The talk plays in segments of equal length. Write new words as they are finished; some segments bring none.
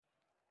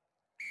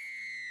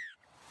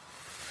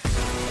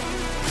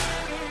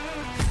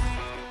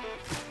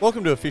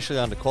Welcome to Officially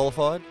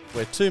Underqualified,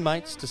 where two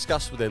mates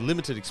discuss with their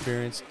limited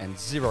experience and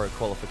zero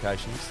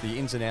qualifications the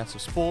ins and outs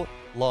of sport,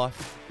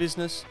 life,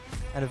 business,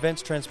 and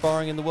events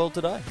transpiring in the world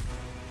today.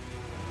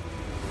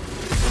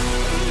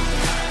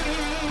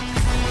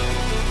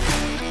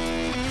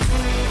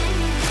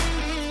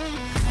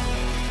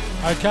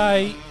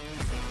 Okay,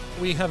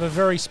 we have a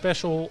very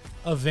special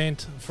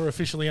event for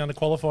Officially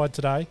Underqualified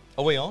today.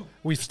 Are we on?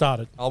 We've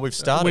started. Oh, we've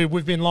started.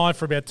 We've been live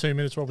for about 2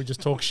 minutes while we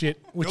just talk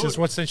shit, which is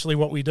essentially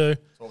what we do.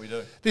 That's what we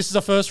do. This is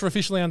a first for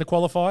Officially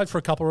Underqualified for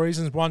a couple of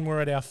reasons. One,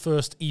 we're at our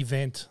first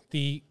event,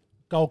 the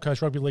Gold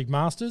Coast Rugby League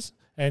Masters,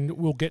 and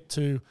we'll get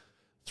to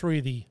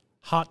the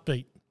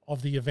heartbeat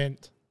of the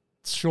event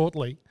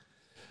shortly.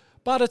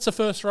 But it's a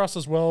first for us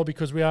as well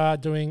because we are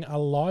doing a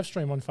live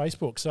stream on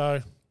Facebook.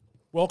 So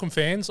welcome,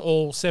 fans,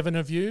 all 7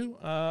 of you.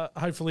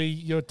 Hopefully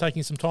you're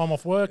taking some time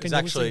off work. There's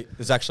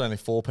actually only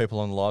 4 people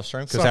on the live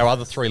stream because our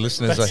other 3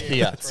 listeners are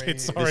here. Sorry.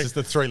 This is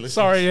the 3 listeners.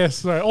 Sorry, yes.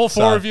 So all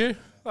 4 of you.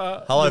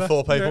 Hello,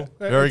 4 people.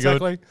 Yeah, Very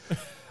exactly. good.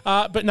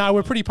 But no,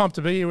 we're pretty pumped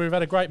to be here. We've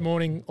had a great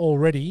morning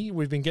already.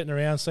 We've been getting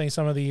around, seeing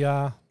some of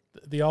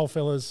the old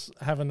fellas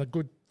having a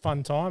good,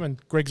 fun time, and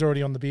Greg's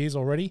already on the beers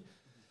already.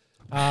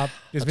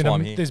 There's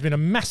been a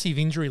massive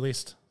injury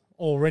list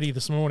already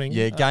this morning.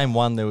 Yeah, game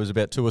 1 there was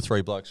about 2 or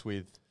 3 blokes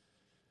with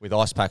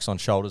ice packs on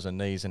shoulders and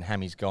knees, and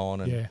hammies gone,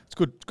 and it's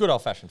good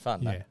old fashioned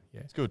fun. Yeah,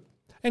 It's good.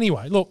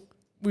 Anyway, look,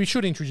 we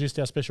should introduce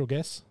our special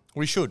guests.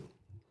 We should.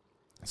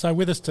 So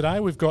with us today,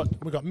 we've got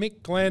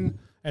Mick, Glenn,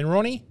 and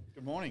Ronnie.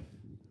 Good morning.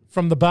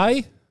 From the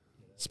Bay.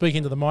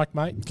 Speaking to the mic,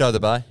 mate. Go the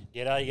Bay.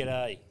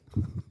 G'day.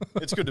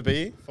 It's good to be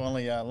here.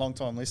 Finally, a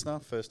long-time listener,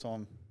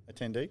 first-time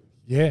attendee.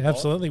 Yeah,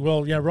 absolutely.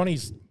 Well,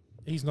 Ronnie's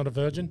not a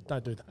virgin.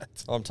 Don't do that.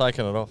 I'm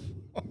taking it off.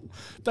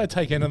 Don't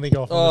take anything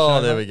off.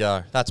 Oh, there we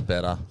go. That's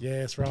better.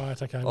 Yes,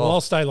 right. Okay. Well, I'll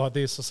stay like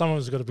this. So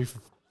someone's got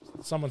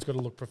to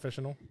look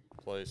professional.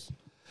 Please.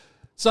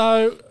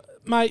 So,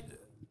 mate,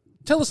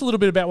 tell us a little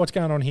bit about what's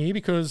going on here,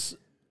 because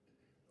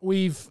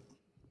we've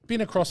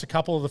been across a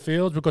couple of the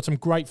fields. We've got some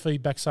great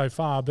feedback so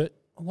far, but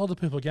a lot of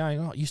people are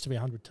going, it used to be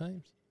 100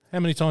 teams. How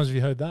many times have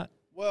you heard that?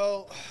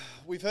 Well,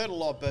 we've heard a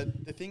lot,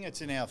 but the thing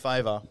that's in our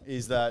favour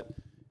is that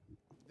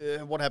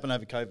what happened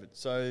over COVID.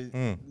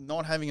 So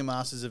not having a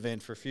Masters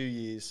event for a few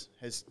years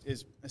has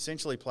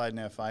essentially played in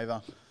our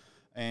favour.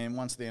 And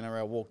once the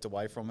NRL walked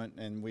away from it,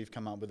 and we've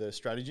come up with a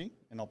strategy,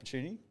 an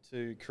opportunity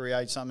to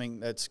create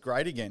something that's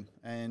great again,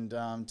 and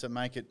to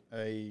make it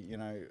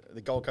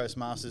the Gold Coast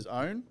Masters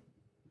own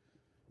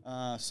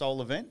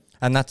sole event.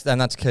 And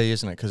that's key,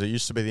 isn't it? Because it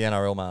used to be the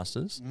NRL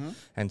Masters,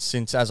 and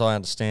since, as I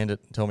understand it,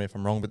 tell me if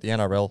I'm wrong, but the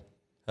NRL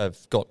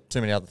have got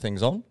too many other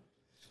things on,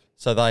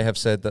 so they have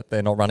said that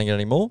they're not running it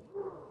anymore.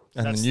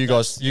 And then you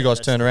guys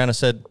turned around and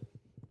said,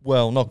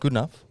 well, not good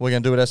enough. We're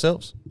going to do it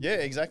ourselves. Yeah,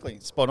 exactly.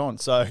 Spot on.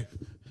 So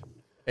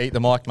eat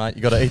the mic, mate.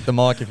 You got to eat the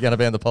mic if you're going to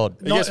be on the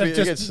pod.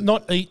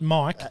 Not eat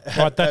mic,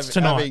 but that's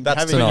tonight.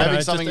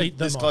 Having something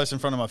this close in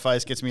front of my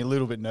face gets me a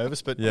little bit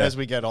nervous, but as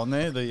we get on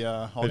there,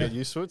 I'll get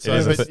used to it. So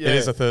it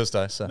is a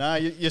Thursday. So. No,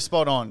 you're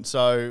spot on.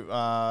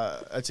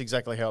 So that's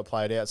exactly how it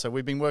played out. So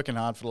we've been working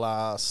hard for the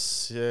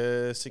last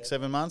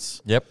 6-7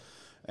 months. Yep.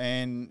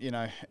 And,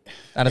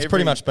 and it's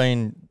pretty much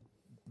been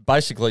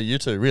basically you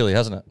two, really,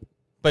 hasn't it?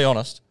 Be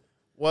honest.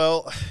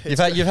 Well, you've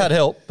had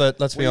help, but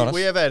let's be honest.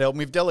 We have had help, and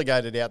we've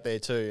delegated out there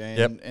too,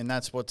 and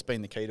that's what's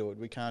been the key to it.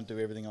 We can't do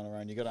everything on our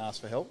own. You've got to ask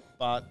for help,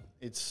 but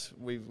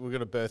we've got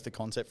to birth the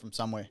concept from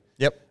somewhere.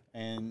 Yep.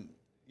 And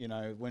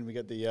when we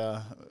get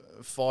the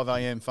 5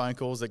 a.m. phone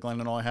calls that Glenn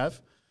and I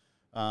have,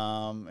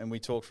 and we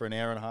talk for an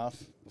hour and a half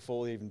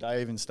before the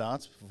day even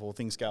starts, before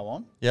things go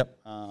on. Yep.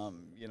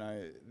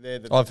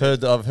 I've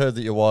heard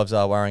that your wives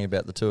are worrying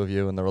about the two of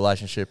you and the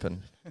relationship,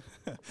 and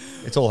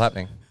it's all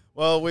happening.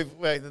 Well,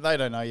 they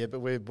don't know yet, but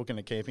we're booking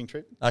a camping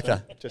trip. Okay.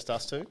 So just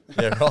us two.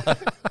 Yeah,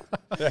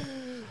 right.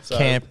 So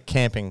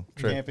camping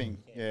trip. Camping,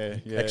 yeah.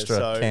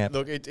 Extra camp.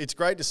 Look, it's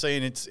great to see,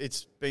 and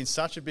it's been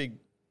such a big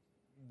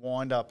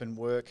wind-up and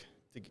work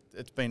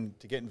it's been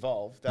to get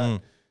involved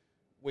that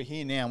we're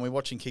here now and we're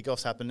watching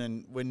kickoffs happen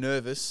and we're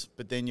nervous,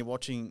 but then you're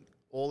watching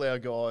all our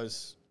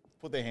guys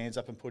put their hands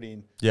up and put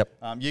in. Yep.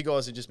 You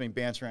guys have just been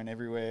bouncing around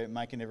everywhere,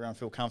 making everyone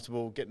feel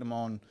comfortable, getting them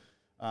on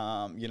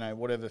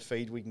whatever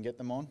feed we can get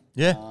them on.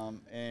 Yeah.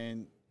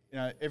 And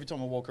every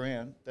time I walk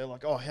around, they're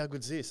like, "Oh, how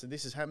good's this? And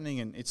this is happening,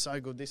 and it's so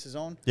good. This is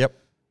on." Yep.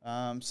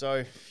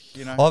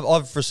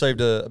 I've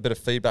received a bit of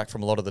feedback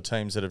from a lot of the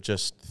teams that are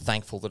just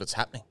thankful that it's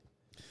happening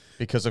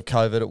because of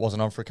COVID. It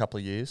wasn't on for a couple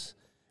of years,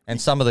 and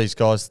some of these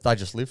guys they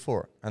just live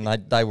for it,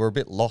 and they were a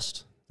bit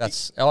lost.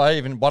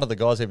 One of the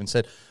guys even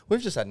said,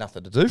 "We've just had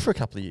nothing to do for a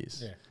couple of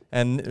years." Yeah.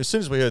 And as soon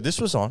as we heard this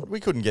was on,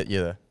 we couldn't get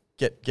you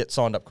to get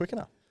signed up quick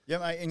enough. Yeah,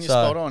 mate, and you're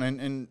spot on.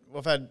 And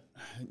I've had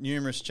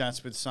numerous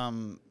chats with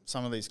some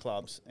of these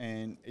clubs,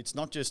 and it's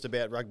not just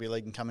about rugby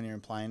league and coming here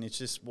and playing. It's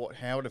just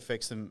how it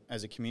affects them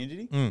as a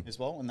community as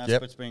well, and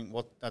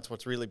that's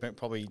what's really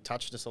probably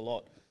touched us a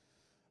lot.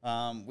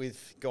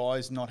 With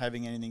guys not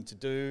having anything to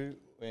do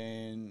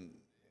and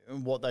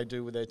what they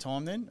do with their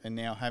time then, and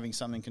now having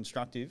something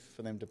constructive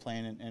for them to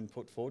plan and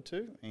put forward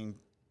to, and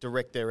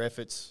direct their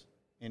efforts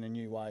in a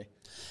new way.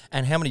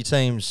 And how many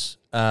teams?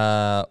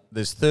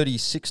 There's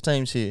 36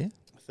 teams here.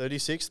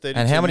 36, 32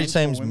 And how many men's,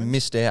 4 teams women's.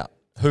 missed out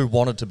who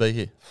wanted to be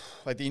here?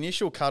 At the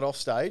initial cut-off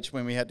stage,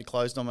 when we had to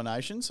close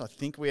nominations, I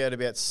think we had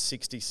about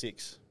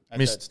 66 at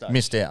that stage.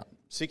 Missed out.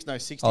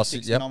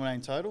 66 yep.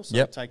 nominating total, so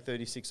Yep. take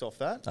 36 off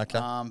that. Okay.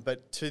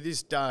 But to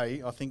this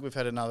day, I think we've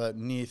had another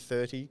near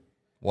 30.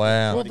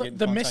 Wow. Well, to get in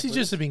the contact with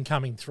messages us. have been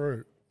coming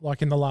through,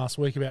 like in the last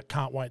week, about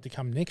can't wait to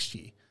come next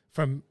year.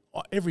 From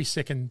every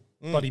second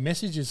bloody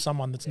message is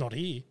someone that's not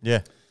here.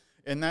 Yeah.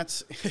 And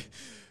that's,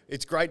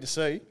 it's great to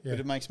see, Yeah. but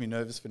it makes me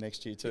nervous for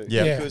next year too.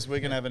 Yeah. Because we're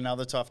going to have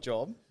another tough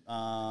job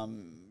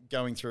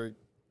going through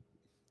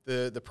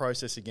the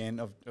process again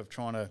of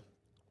trying to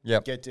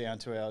Yep. get down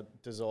to our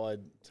desired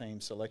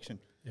team selection.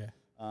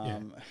 Yeah.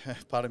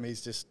 Part of me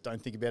is just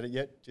don't think about it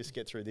yet. Just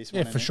get through this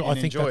Yeah, one. for sure. I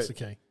think enjoy that's it.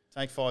 the key.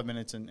 Take 5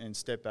 minutes and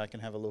step back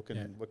and have a look. And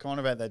Yeah. we're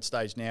kind of at that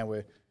stage now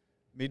where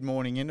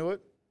mid-morning into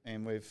it,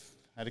 and we've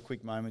had a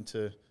quick moment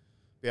to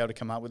be able to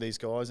come up with these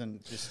guys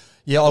and just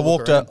Yeah, I look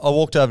walked around. I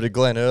walked over to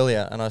Glenn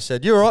earlier and I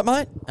said, "You all right,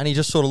 mate?" And he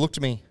just sort of looked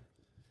at me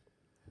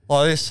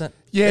like this.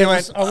 Yeah, He it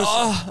went, was-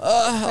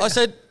 I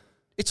said,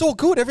 "It's all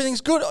good.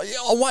 Everything's good.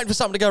 I'm waiting for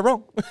something to go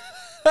wrong."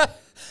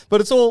 But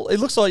it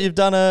looks like you've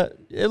done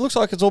it looks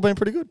like it's all been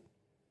pretty good.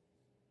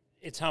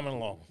 It's humming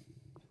along.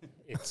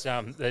 It's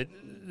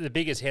the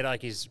biggest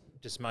headache is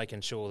just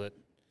making sure that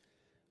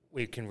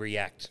we can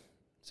react.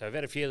 So we've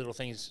had a few little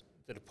things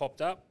that have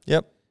popped up,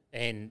 Yep.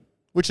 and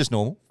Which is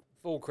normal.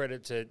 full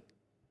credit to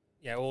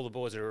all the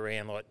boys that are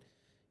around. Like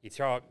you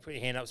throw it, put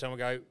your hand up, someone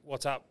go,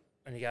 "What's up?"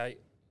 and you go,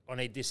 "I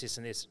need this, this,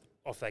 and this."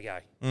 Off they go.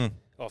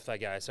 Off they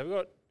go. So we've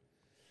got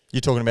You're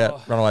talking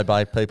about Runaway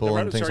Bay people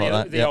and things like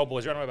that. The Yep. old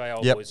boys, Runaway Bay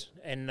old Yep. boys,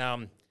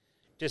 and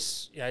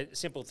just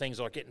simple things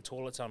like getting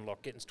toilets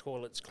unlocked, getting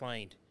toilets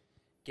cleaned,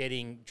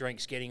 getting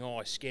drinks, getting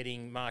ice,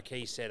 getting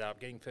marquee set up,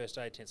 getting first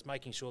aid tents,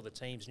 making sure the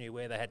teams knew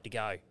where they had to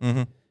go,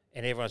 and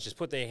everyone's just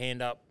put their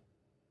hand up,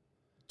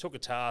 took a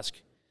task,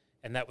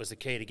 and that was the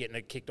key to getting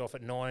it kicked off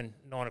at 9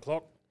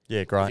 o'clock.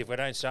 Yeah, 'Cause great. if we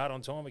don't start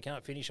on time, we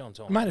can't finish on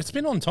time. Mate, it's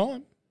been on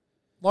time.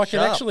 Like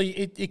Sharp.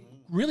 it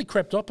really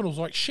crept up and it was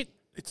like, shit,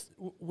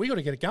 we got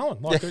to get it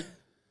going. Like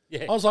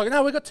Yeah. I was like,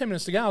 no, we've got 10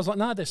 minutes to go. I was like,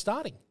 no, they're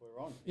starting. We're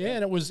on. Yeah,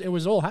 and it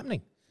was all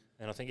happening.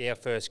 And I think our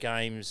first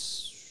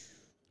game's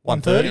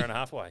 1:30. hour and a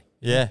half away.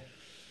 Yeah.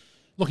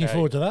 Looking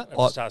forward to that.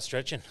 I'll start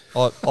stretching.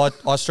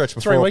 I stretched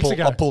before 3 weeks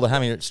ago. I pulled a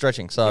hammy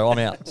stretching, so I'm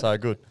out. So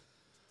good.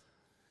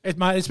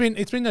 Mate,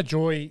 it's been a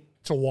joy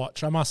to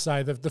watch. I must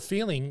say the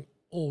feeling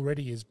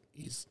already is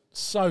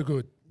so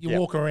good. You Yep.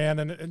 walk around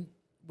and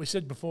we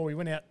said before we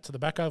went out to the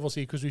back ovals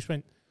here because we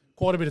spent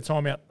quite a bit of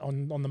time out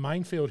on the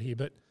main field here.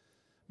 But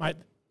mate,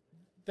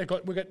 we've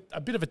got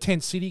a bit of a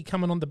tent city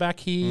coming on the back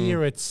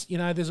here. It's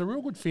there's a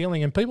real good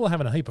feeling and people are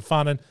having a heap of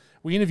fun. And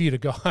we interviewed a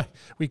guy.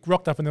 We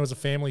rocked up and there was a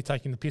family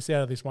taking the piss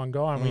out of this one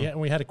guy, and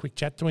we had a quick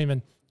chat to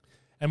him.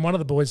 And one of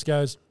the boys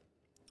goes,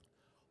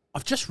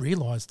 "I've just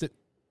realised that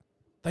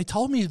they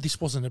told me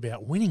this wasn't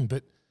about winning,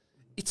 but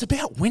it's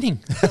about winning."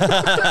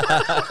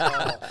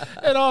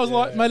 And I was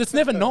like, "Mate, it's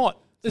never not.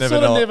 It's Never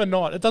sort of not. never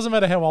not. It doesn't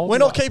matter how old We're you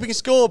not are." keeping a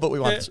score, but we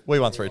won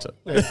 3-2.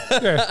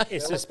 Yeah.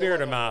 It's the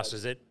spirit of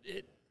Masters. It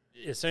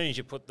as soon as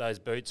you put those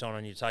boots on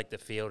and you take the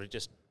field,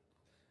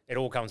 it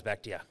all comes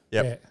back to you.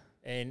 Yep. Yeah.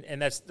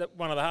 And that's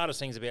one of the hardest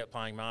things about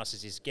playing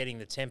Masters is getting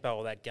the tempo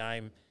of that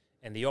game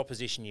and the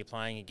opposition you're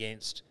playing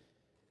against.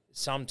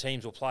 Some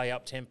teams will play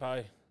up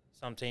tempo.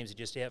 Some teams are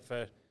just out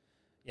for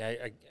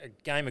a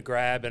game of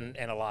grab and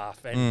a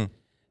laugh. And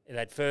in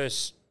that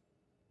first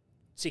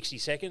 60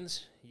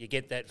 seconds, you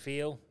get that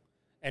feel.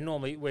 And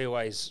normally you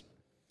always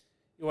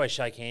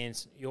shake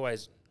hands. You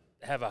always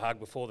have a hug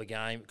before the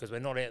game because we're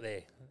not out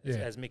there. Yeah.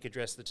 As Mick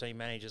addressed the team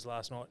managers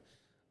last night,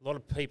 a lot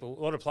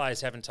of players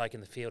haven't taken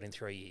the field in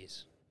 3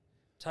 years.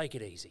 Take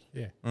it easy.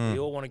 Yeah. We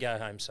all want to go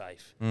home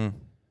safe.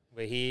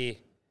 We're here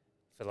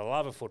for the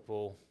love of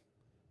football,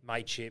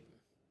 mateship,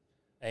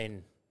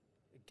 and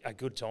a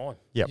good time.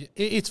 Yep.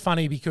 It's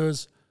funny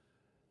because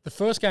the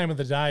first game of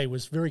the day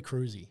was very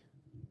cruisy.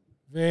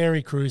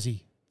 Very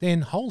cruisy.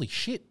 Then, holy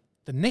shit,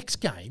 the next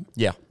game,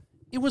 Yeah.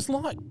 it was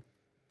like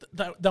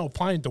they were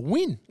playing to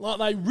win. Like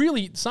they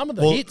really, some of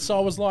the Well- hits, I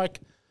was like,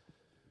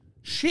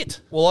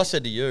 shit. Well, I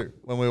said to you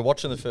when we were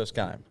watching the first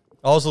game,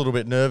 I was a little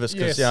bit nervous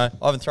because Yes.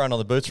 I haven't thrown on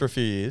the boots for a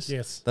few years.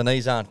 Yes. The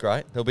knees aren't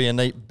great. There'll be a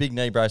big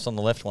knee brace on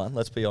the left one.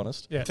 Let's be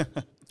honest. Yeah.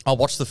 I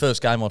watched the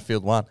first game on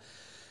field 1,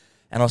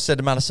 and I said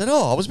to Matt, I said,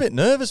 I was a bit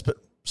nervous, but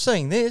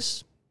seeing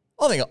this,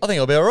 I think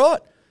I'll be all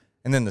right.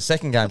 And then the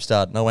second game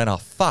started, and I went, oh,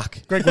 fuck.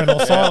 Greg went all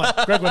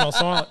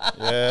silent.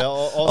 Yeah.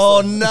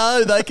 Oh,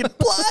 no, they can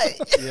play.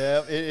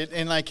 Yeah,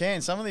 and they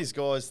can. Some of these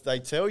guys, they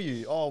tell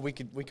you, we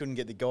couldn't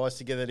get the guys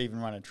together to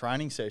even run a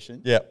training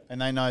session. Yeah. And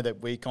they know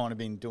that we kind of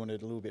been doing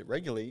it a little bit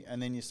regularly.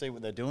 And then you see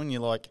what they're doing, you're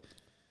like,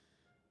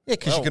 Yeah,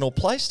 because you can all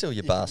play still,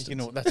 you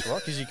bastards. that's right,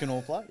 because you can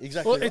all play.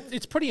 Exactly. Well, right.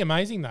 it's pretty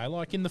amazing though.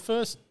 Like in the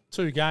first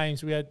 2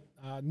 games, we had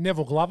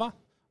Neville Glover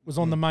was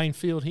on the main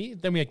field here.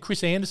 Then we had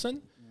Chris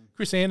Anderson,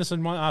 Chris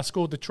Anderson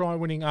scored the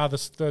try-winning,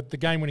 the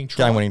game-winning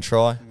try. Game-winning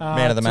try.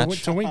 Man of the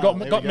match. To win, got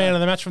man of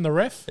the match from the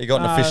ref. He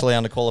got an officially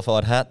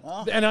underqualified hat.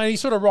 And he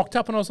sort of rocked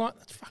up, and I was like,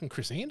 "That's fucking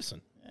Chris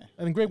Anderson." Yeah.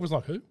 And then Greg was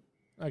like, "Who?"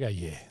 I go,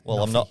 "Yeah."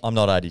 Well, I'm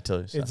not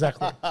 82. So.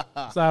 Exactly.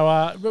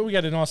 So, but we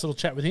had a nice little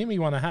chat with him. He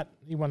won a hat.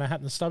 He won a hat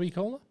in the stubby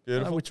collar,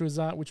 which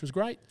was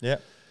great. Yeah.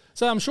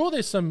 So I'm sure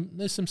there's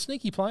some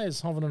sneaky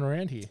players hovering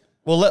around here.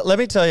 Well, let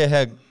me tell you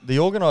how the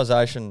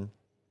organisation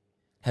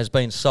has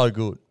been so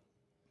good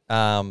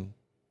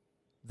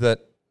that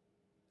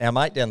our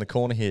mate down the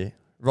corner here,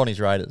 Ronnie's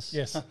Raiders.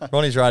 Yes.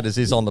 Ronnie's Raiders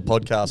is on the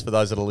podcast for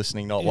those that are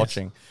listening, not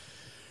watching.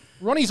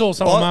 Ronnie's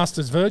also a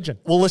Masters virgin.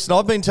 Well, listen,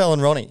 I've been telling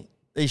Ronnie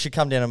he should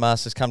come down to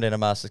Masters, come down to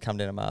Masters, come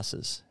down to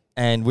Masters,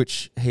 and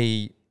which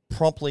he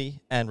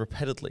promptly and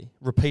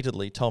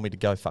repeatedly told me to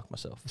go fuck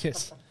myself.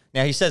 Yes.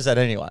 Now, he says that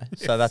anyway,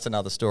 so that's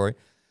another story.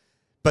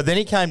 But then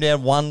he came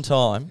down one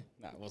time.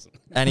 No, it wasn't.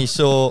 And he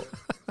saw,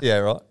 yeah,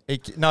 right.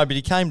 But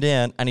he came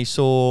down and he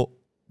saw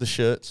the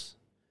shirts,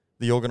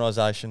 the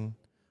organisation.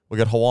 We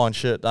got Hawaiian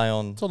shirt day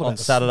on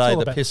Saturday,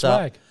 the piss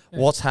up,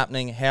 what's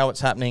happening, how it's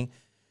happening.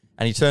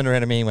 And he turned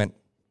around to me and went,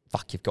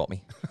 fuck, you've got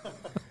me.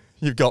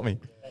 You've got me.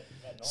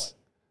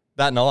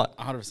 That night.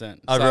 100%.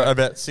 Over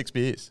about 6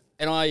 beers.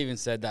 And I even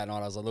said that night,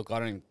 I was like, look, I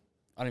don't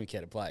even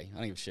care to play. I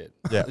don't give a shit.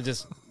 Yeah. It's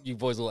just, you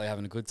boys are like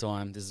having a good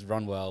time. This is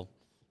run well.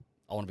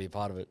 I want to be a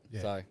part of it.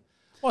 Yeah. So.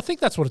 Well, I think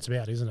that's what it's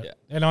about, isn't it?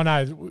 Yeah. And I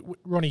know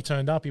Ronnie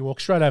turned up. He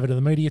walked straight over to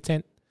the media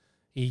tent.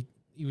 He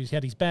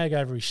had his bag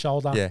over his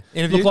shoulder. Yeah.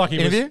 Interview? Looked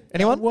like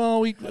Anyone?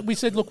 Well, we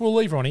said, look, we'll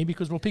leave Ronnie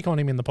because we'll pick on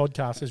him in the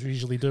podcast as we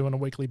usually do on a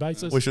weekly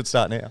basis. We should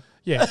start now.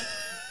 Yeah.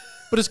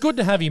 But it's good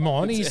to have him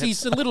on.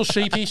 He's a little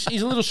sheepish.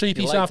 He's a little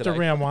sheepish after today.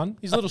 round one.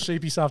 He's a little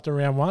sheepish after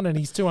round one, and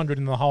he's 200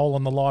 in the hole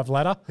on the live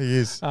ladder. He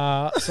is.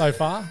 So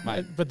far.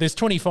 Mate. But there's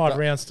 25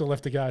 rounds still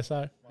left to go.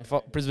 So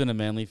Brisbane and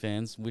Manly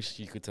fans wish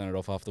you could turn it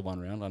off after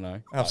one round, I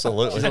know.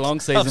 Absolutely. It's a long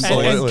season.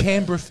 Absolutely. and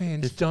Canberra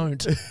fans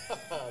don't.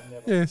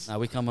 Yes. No,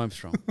 we come home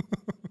strong.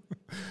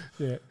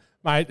 Yeah.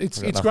 Mate,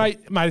 it's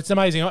great. Mate, it's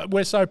amazing.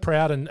 We're so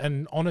proud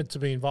and honoured to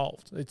be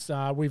involved. It's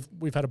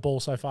we've had a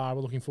ball so far.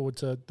 We're looking forward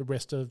to the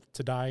rest of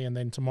today and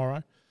then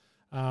tomorrow.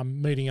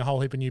 Meeting a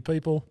whole heap of new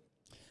people.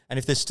 And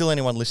if there's still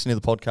anyone listening to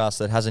the podcast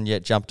that hasn't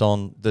yet jumped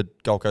on the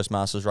Gold Coast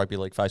Masters Rugby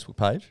League Facebook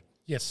page,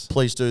 yes,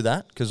 please do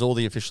that because all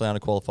the officially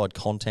underqualified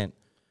content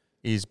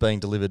is being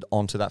delivered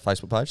onto that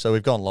Facebook page. So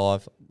we've gone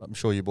live. I'm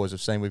sure you boys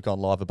have seen we've gone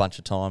live a bunch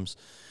of times.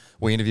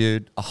 We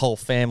interviewed a whole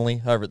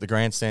family over at the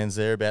grandstands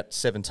there, about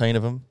 17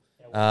 of them.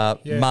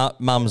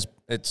 Mum's.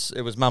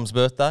 It was Mum's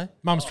birthday.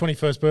 Mum's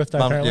 21st birthday.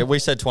 Apparently. Yeah, we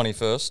said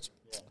 21st,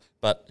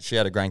 but she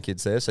had her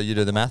grandkids there, so you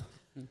do the math.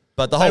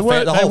 But the They whole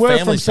were from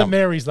family's St come.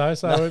 Mary's though,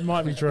 so it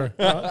might be true.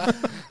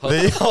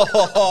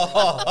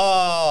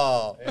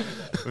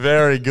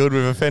 Very good.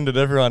 We've offended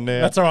everyone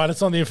now. That's all right.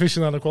 It's on the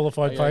official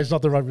underqualified page,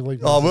 not the rugby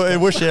league. Oh,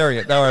 we're sharing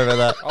it. Don't worry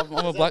about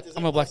that.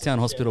 I'm a Blacktown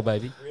Hospital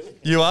baby.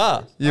 You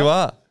are. You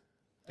are.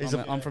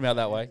 I'm from out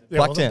that way. Yeah,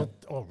 Blacktown.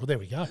 well, there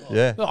we go.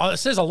 Yeah. Oh, it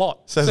says a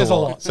lot. Says a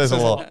lot. Says a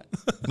lot.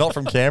 Not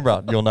from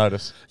Canberra, you'll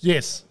notice.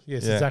 Yes, Yeah.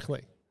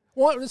 exactly.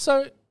 Why?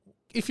 So,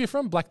 if you're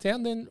from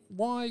Blacktown, then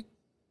why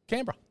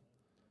Canberra?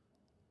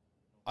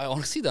 I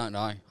honestly don't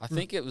know. I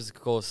think it was, of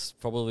course,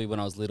 probably when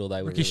I was little,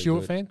 they were Ricky really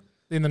Stewart good. fan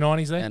in the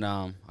 90s there? And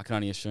I can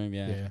only assume,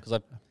 Yeah. because I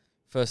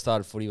first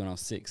started footy when I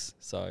was 6.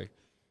 So,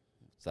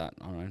 it's that,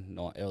 I don't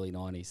know, early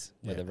 90s,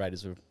 where the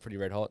Raiders were pretty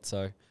red hot.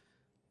 So,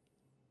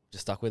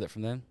 just stuck with it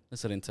from then.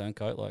 Unless I didn't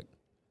turncoat like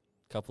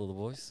a couple of the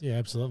boys. Yeah,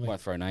 absolutely. Won't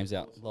throw names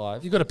out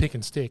live. You've got to pick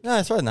and stick.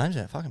 No, throw the names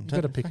out. Fuck him. You've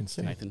got to pick and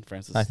stick. Nathan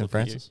Francis. Nathan look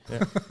at you. Francis.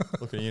 Yeah.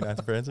 Look at you,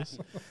 Nathan Francis.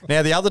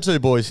 Now, the other two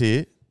boys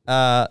here,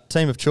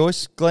 team of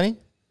choice, Glennie.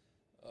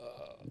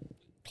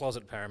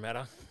 Closet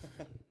Parramatta.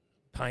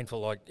 Painful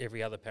like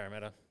every other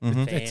Parramatta.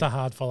 Mhm. fan. It's a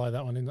hard follow,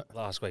 that one, isn't it?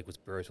 Last week was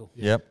brutal.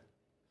 Yep.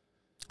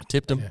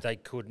 Tipped them. Yeah. They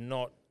could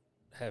not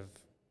have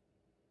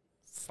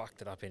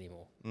fucked it up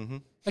anymore. Mm-hmm.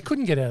 They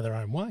couldn't get out of their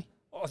own way.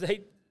 Oh,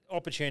 they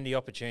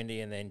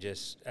opportunity, and then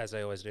just, as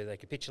they always do, they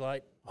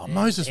capitulate. Oh, and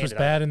Moses hand was it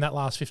bad over. in that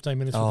last 15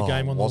 minutes with Oh, the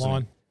game on the wasn't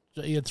line.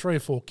 He had 3 or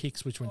 4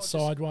 kicks which went just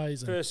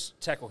sideways. And First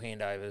tackle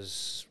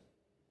handovers.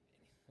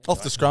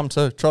 Off the scrum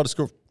too. Tried to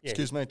score. Yeah,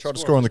 Excuse me. Tried to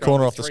score score off on the the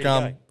corner scrum off the with 3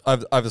 scrum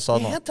to over the yeah,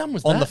 sideline. how done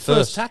was On that? the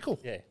first. tackle.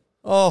 Yeah,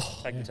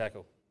 Oh, take the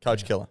tackle.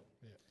 coach killer.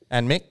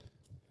 And Mick.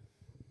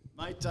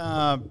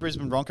 Mate,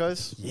 Brisbane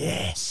Broncos.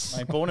 Yes.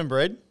 Mate, born and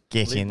bred.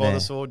 Get Live in by there. the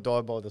sword,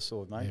 die by the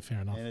sword, mate. Yeah, fair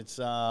enough. And it's,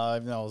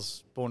 even though I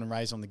was born and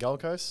raised on the Gold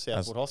Coast,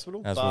 Southport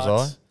Hospital. as but,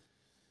 was I.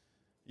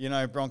 You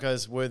know,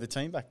 Broncos were the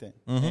team back then.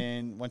 Mhm.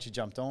 And once you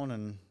jumped on,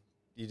 and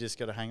you just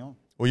got to hang on.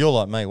 Well, you're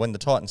like me. When the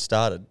Titans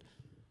started,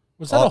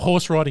 Was that a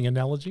horse riding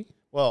analogy?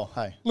 Well,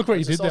 hey. Look what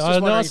you did there.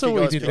 I saw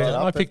what you did there.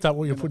 I picked up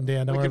what you're putting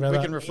down. Don't worry about we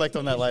that. can reflect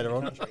on that later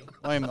on.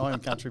 I am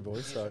country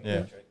boy, so yeah. I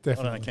don't know,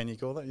 Definitely. can you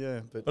call that?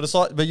 Yeah. But it's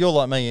like, but you're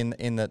like me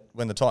in that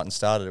when the Titans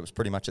started, it was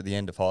pretty much at the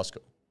end of high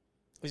school,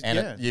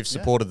 and you've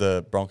supported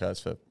the Broncos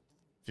for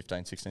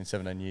 15, 16,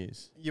 17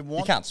 years. You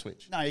can't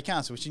switch. No, you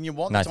can't switch, and you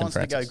want Nathan the Titans to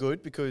Francis. go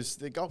good because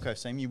the Gold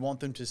Coast team, you want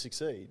them to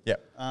succeed.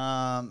 Yep.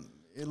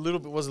 a little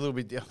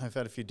bit. They've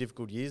had a few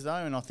difficult years though,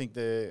 and I think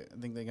they're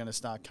going to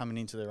start coming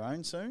into their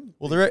own soon.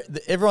 Well,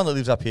 everyone that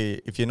lives up here,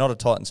 if you're not a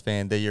Titans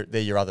fan,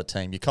 they're your other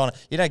team. You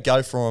don't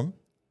go for them.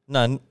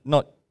 No,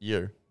 not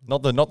you.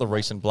 Not the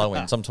recent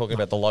blow-ins. I'm talking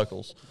about the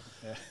locals.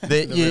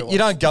 Yeah. You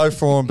don't go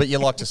for them, but you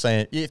like to see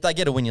it. If they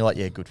get a win, you're like,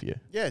 yeah, good for you.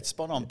 Yeah, it's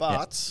spot on.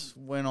 But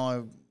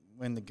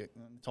when the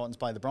Titans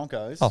play the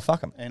Broncos, oh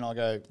fuck them, and I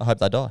go, I hope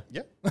they die.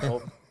 Yeah.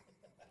 Well,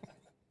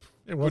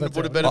 Couldn't have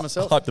put it better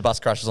myself. I hope the bus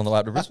crashes on the way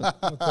up to Brisbane.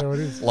 There it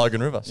is.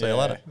 Logan River. See you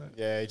later.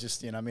 Yeah,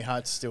 just my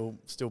heart still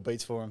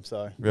beats for him.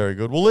 So very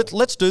good. Well,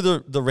 let's do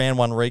the round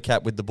one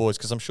recap with the boys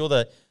because I'm sure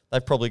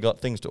they've probably got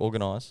things to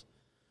organise.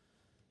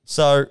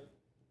 So,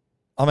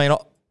 I mean,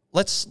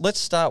 let's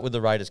start with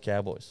the Raiders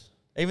Cowboys,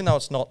 even though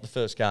it's not the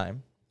first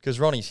game because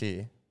Ronnie's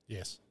here.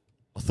 Yes.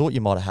 I thought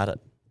you might have had it.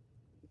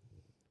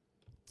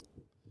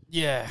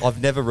 Yeah.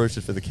 I've never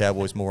rooted for the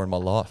Cowboys more in my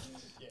life.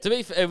 To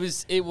be fair,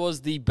 it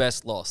was the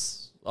best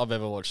loss I've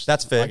ever watched.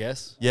 That's fair. I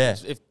guess. Yeah.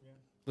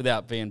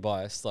 Without being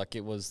biased, like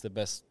it was the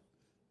best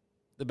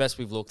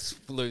we've looked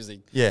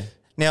losing. Yeah.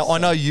 Now, I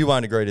know you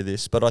won't agree to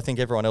this, but I think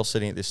everyone else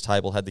sitting at this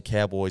table had the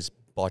Cowboys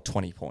by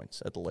 20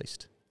 points at the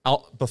least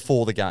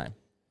before the game.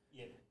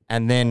 Yeah.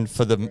 And then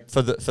for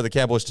the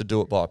Cowboys to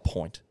do it by a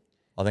point,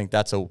 I think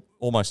that's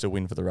almost a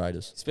win for the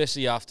Raiders.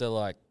 Especially after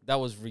that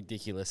was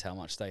ridiculous how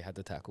much they had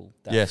to tackle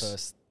that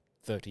first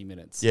 30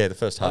 minutes. Yeah, the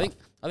first half.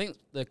 I think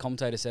the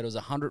commentator said it was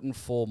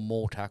 104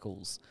 more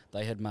tackles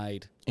they had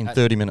made in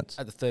 30 minutes.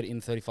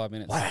 In 35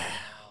 minutes. Wow.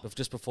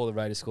 Just before the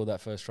Raiders scored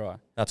that first try.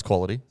 That's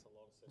quality.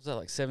 Was that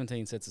like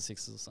 17 sets of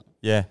sixes or something?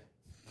 Yeah.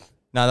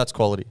 No, that's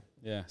quality.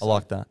 Yeah. I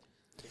like that.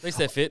 At least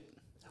they're fit.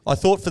 I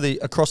thought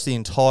across the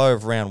entire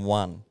of round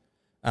one,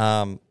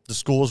 the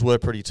scores were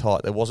pretty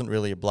tight. There wasn't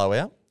really a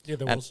blowout. Yeah,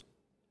 there was.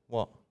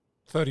 What?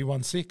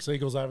 31-6,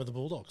 Eagles over the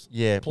Bulldogs.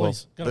 Yeah,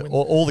 please. Well,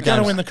 all the games.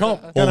 Going to win the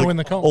comp. Going to win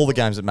the comp. All the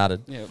games that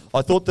mattered. Yeah.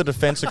 I thought the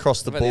defence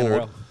across the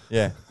board.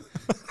 Yeah.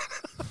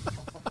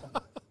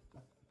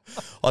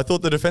 I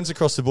thought the defence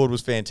across the board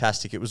was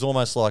fantastic. It was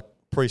almost like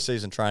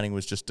pre-season training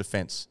was just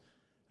defence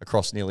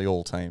across nearly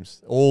all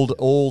teams.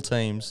 All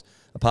teams,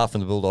 apart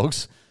from the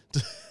Bulldogs,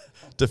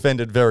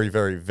 defended very,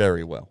 very,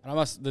 very well.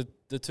 And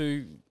the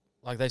two,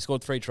 they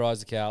scored 3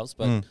 tries, the Cows,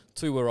 but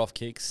 2 were off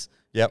kicks.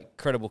 Yep.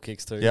 Incredible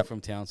kicks too from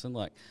Townsend.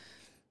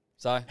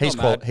 So he's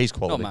quality.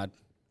 Not mad.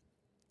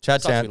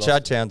 Chad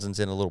Townsend's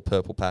in a little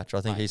purple patch.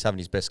 I think he's having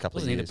his best couple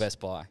of years. Wasn't he the best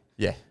buy?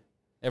 Yeah.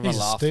 Everyone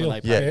He's laughed when when they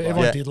they paid.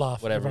 everyone did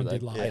laugh. Whatever Everyone they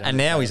did laugh. paid.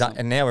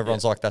 And now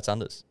everyone's like, that's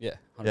unders. Yeah,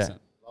 100%. Yeah.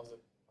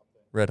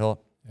 Red hot.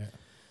 Yeah.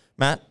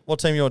 Matt, what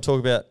team you want to talk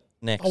about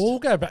next? Oh, we'll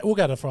go back. We'll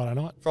go to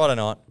Friday night. Friday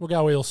night. We'll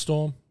go Eels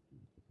Storm.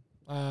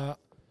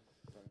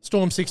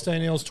 Storm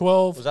 16, Eels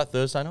 12. Was that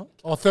Thursday night?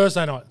 Oh,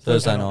 Thursday night.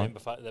 Thursday I night.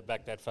 remember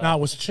back that far. No,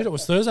 it was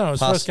Thursday night. It was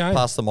the first game.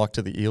 Pass the mic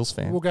to the Eels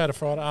fan. We'll go to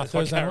Friday. I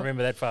Thursday can't night.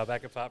 remember that far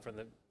back, apart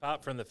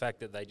from the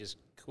fact that they just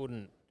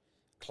couldn't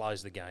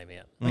close the game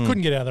out. They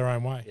couldn't get out of their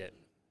own way. Yeah.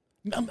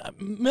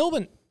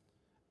 Melbourne.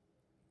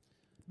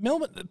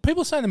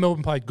 People saying that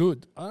Melbourne played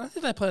good. I don't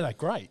think they played that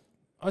great.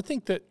 I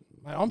think that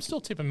I'm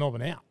still tipping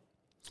Melbourne out.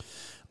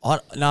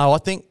 I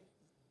think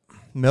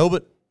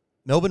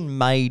Melbourne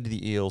made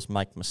the Eels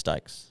make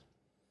mistakes.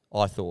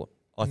 I thought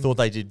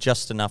they did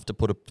just enough to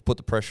put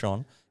the pressure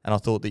on, and I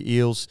thought the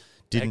Eels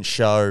didn't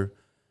show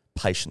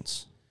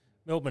patience.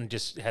 Melbourne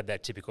just had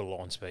that typical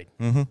line speed.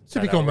 Mm-hmm. So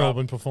Typical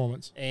Melbourne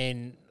performance.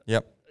 And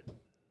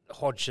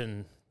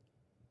Hodgson,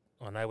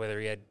 I know whether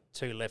he had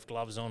 2 left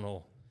gloves on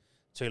or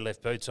 2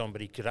 left boots on,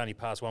 but he could only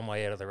pass one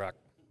way out of the ruck.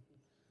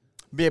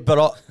 Yeah,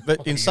 but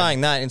in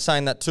saying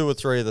that, 2 or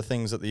 3 of the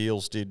things that the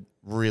Eels did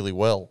really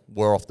well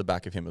were off the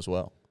back of him as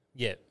well.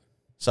 Yeah.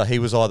 So he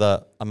was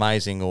either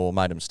amazing or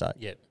made a mistake.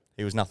 Yeah.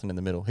 He was nothing in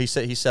the middle. He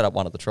set up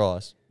one of the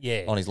tries.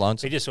 Yeah. On his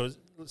lonesome. He just saw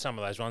some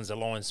of those ones, the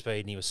line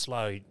speed, and he was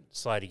slow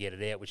to get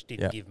it out, which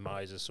didn't give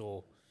Moses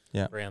or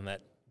around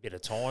that bit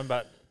of time.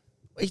 But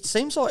it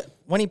seems like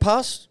when he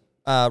passed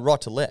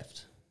right to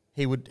left,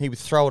 he would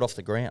throw it off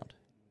the ground.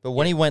 But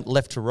when he went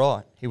left to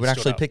right, he would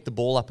actually pick the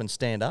ball up and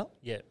stand up.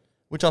 Yeah.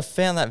 Which I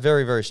found that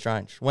very, very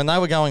strange. When they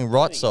were going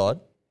right side,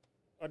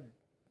 I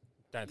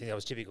don't think that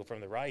was typical from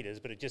the Raiders,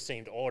 but it just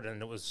seemed odd,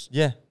 and it was.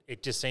 Yeah.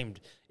 It just seemed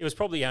it was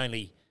probably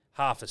only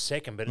half a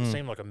second, but it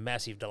seemed like a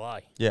massive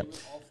delay. Yeah. He would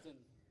often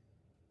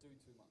do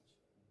too much.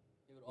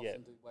 He would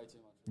often do way too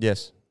much.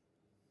 Yes.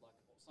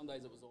 Some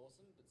days it was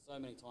awesome, but so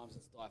many times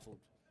it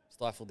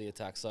stifled the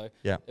attack. So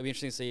yeah, it'll be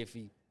interesting to see if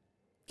he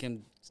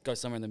can go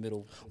somewhere in the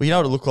middle. Well, you know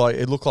what it looked like?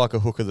 It looked like a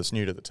hooker that's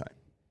new to the team.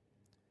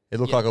 It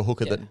looked like a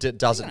hooker that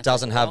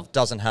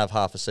doesn't have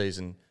half a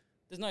season.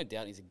 There's no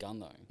doubt he's a gun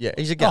though. Yeah,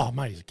 he's a gun. Oh,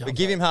 mate, he's a gun. But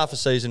give him half a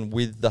season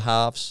with the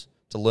halves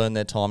to learn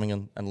their timing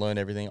and learn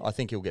everything. I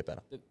think he'll get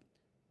better.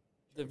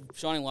 The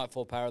shining light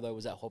for Para though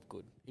was at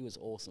Hopgood. He was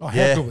awesome. Oh,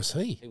 how good was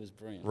he? He was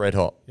brilliant. Red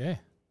hot. Yeah.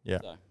 Yeah.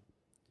 So.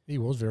 He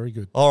was very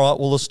good. All right.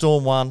 Well, the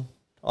Storm won.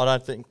 I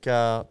don't think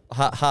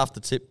half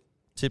the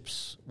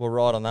tips were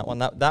right on that one.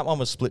 That one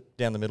was split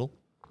down the middle.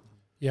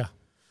 Yeah.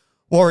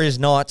 Warriors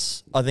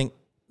Knights. I think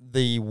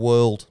the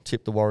world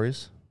tipped the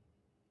Warriors,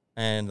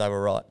 and they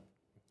were right.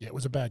 Yeah, it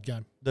was a bad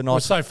game. The It was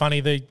Knights, so funny.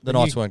 The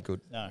Knights new, weren't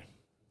good. No.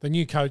 the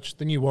new coach,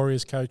 the new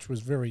Warriors coach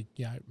was very,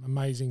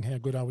 amazing. How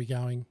good are we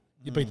going?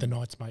 You beat the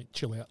Knights, mate.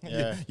 Chill out.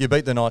 Yeah. You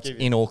beat the Knights Give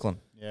you- in Auckland.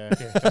 Yeah.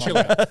 Chill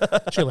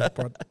out. Chill out,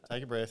 bro.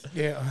 Take a breath.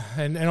 Yeah,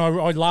 and I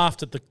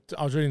laughed at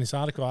I was reading this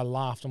article. I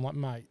laughed. I'm like,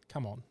 mate,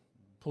 come on,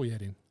 pull your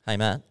head in. Hey,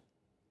 Matt,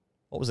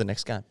 what was the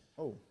next game?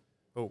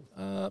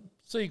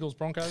 Seagulls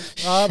Broncos.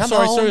 Come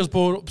Sorry,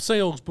 on.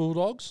 Seagulls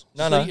Bulldogs.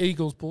 No.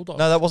 Eagles Bulldogs.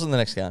 No, that wasn't the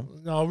next game.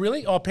 No,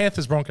 really? Oh,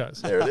 Panthers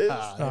Broncos. There it is.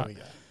 There we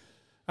go.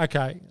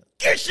 Okay.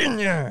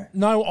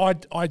 No,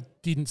 I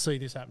didn't see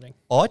this happening.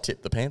 I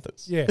tipped the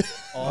Panthers. Yeah,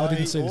 I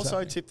didn't see this also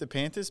happening. tipped the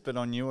Panthers, but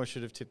I knew I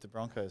should have tipped the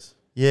Broncos.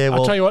 Yeah, I'll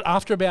well, tell you what.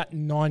 After about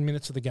 9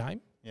 minutes of the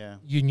game, Yeah.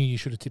 you knew you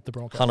should have tipped the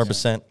Broncos.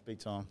 100%. Big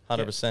time.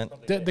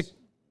 100%.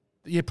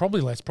 Yeah,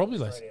 probably less. Probably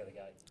less.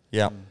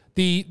 Yeah.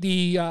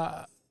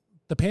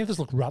 The Panthers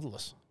look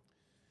rudderless.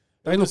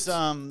 They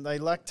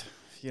lacked,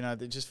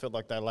 they just felt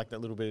like they lacked that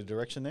little bit of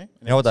direction there.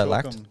 You know what they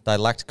lacked? They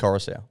lacked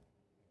Coruscant.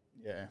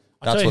 Yeah.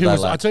 That's what they I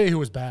lacked. tell you who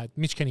was bad.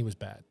 Mitch Kenny was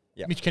bad.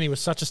 Yeah. Mitch Kenny was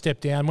such a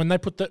step down. When they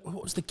put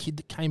what was the kid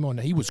that came on?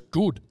 He was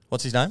good.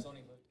 What's his name?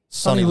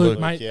 Sonny Luke,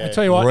 mate. yeah. I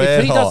tell you what, Red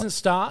if he hot. doesn't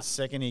start, The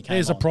second he came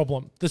there's on. a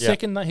problem. The Yeah.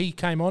 second that he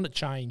came on, it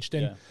changed.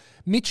 And Yeah.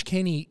 Mitch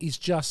Kenny is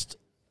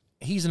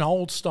he's an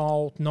old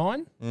style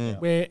 9,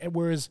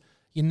 whereas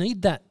you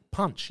need that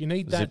punch. You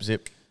need that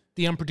Zip.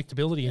 the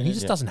unpredictability, and he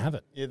just doesn't have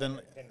it. Yeah, then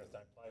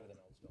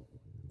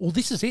Well,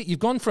 this is it. You've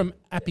gone from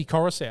Appy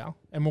Coruscant,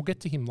 and we'll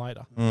get to him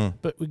later.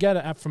 But we go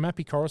to from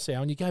Appy Coruscant,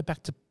 and you go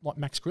back to like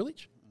Max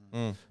Grillage.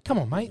 Come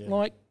on, mate.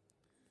 Like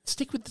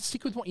stick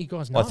with what you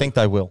guys know. I think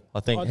they will. I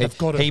think They've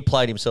got to. he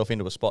played himself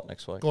into a spot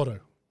next week. got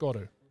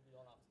to.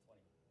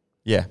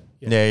 Yeah.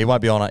 He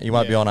won't be on it. He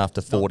won't be on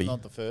after 40.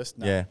 Not the first.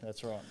 No, Yeah.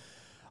 that's right.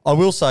 I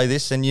will say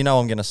this, and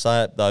I'm going to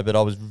say it though, but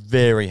I was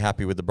very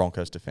happy with the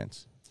Broncos'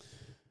 defence.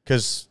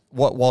 Because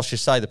whilst you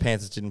say the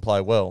Panthers didn't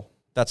play well,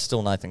 that's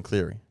still Nathan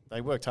Cleary.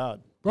 They worked hard.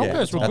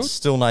 Broncos were that's good.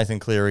 still Nathan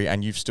Cleary,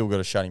 and you've still got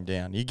to shut him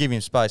down. You give him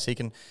space, he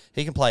can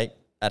play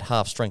at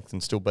half strength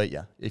and still beat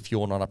you if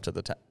you're not up to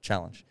the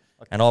challenge.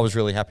 And I was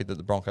really happy that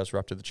the Broncos were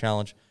up to the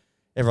challenge.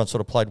 Everyone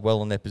sort of played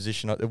well in their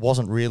position. It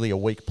wasn't really a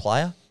weak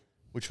player,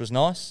 which was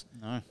nice.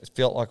 No. It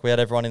felt like we had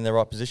everyone in their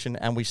right position,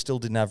 and we still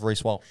didn't have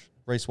Reece Walsh.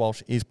 Reece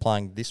Walsh is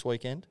playing this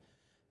weekend.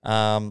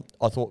 I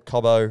thought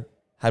Cobbo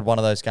had one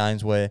of those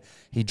games where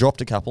he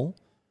dropped a couple.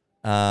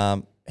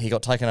 He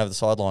got taken over the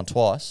sideline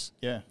twice.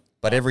 Yeah.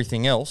 But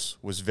everything else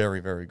was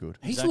very, very good.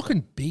 He's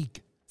looking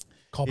big,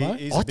 Cobbo.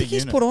 He's I a think big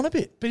he's unit. put on a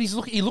bit. But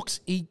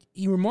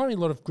he reminded me a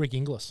lot of Greg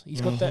Inglis.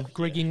 He's got that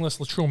Greg Inglis,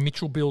 Latrell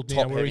Mitchell build now,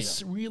 Top where heavy.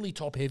 he's really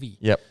top heavy.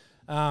 Yep.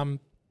 And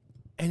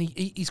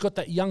he's got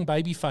that young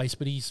baby face,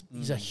 but he's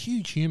a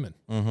huge human.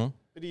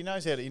 But he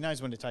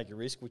knows when to take a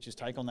risk, which is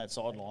take on that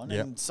sideline.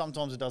 Yep. And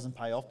sometimes it doesn't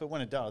pay off, but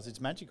when it does,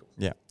 it's magical.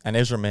 Yeah. And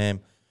Ezra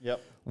Mam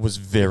Yep. was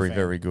very, fan.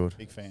 very good.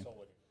 Big fan.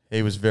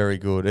 He was very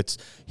good. It's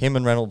him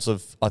and Reynolds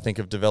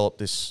have developed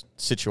this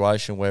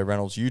situation where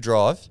Reynolds, you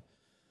drive,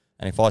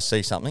 and if I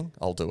see something,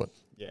 I'll do it.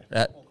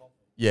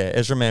 Yeah.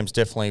 Ezra Mam's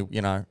definitely,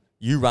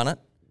 you run it,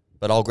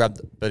 but I'll grab.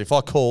 But if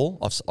I call,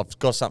 I've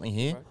got something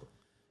here,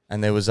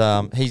 and there was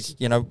he's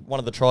one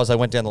of the tries they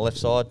went down the left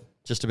side,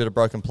 just a bit of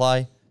broken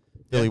play.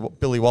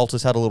 Billy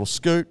Walters had a little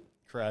scoot.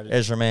 Created.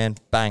 Ezra Mam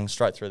bang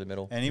straight through the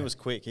middle. And he was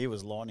quick. He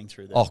was lightning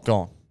through there. Oh,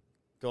 gone.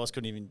 Guys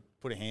couldn't even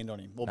put a hand on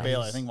him. Well, No, barely.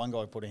 I he's- think one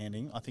guy put a hand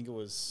in him. I think it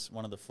was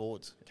one of the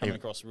forwards coming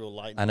across real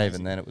late. And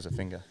even then, it was a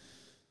finger.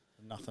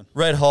 Nothing.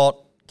 Red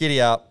hot, giddy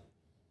up.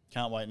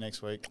 Can't wait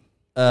next week.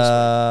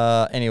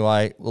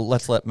 Anyway, well,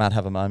 let's let Matt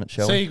have a moment,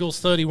 shall we? Seagulls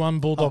 31,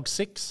 Bulldogs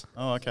 6.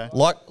 Oh, okay.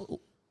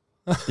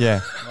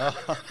 Yeah.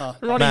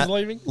 Ronnie's Matt,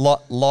 leaving.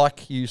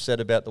 like you said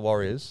about the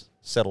Warriors,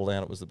 settle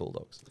down, it was the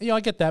Bulldogs. Yeah,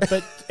 I get that,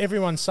 but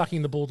everyone's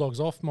sucking the Bulldogs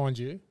off, mind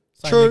you.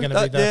 Saying True, they're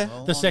going to be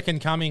yeah. the second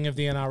coming of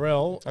the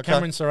NRL. Okay.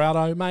 Cameron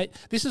Serrato, mate,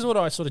 this is what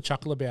I sort of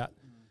chuckle about.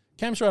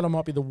 Cam Serrato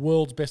might be the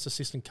world's best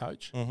assistant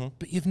coach,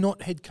 but you've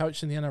not head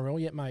coached in the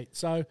NRL yet, mate.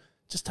 So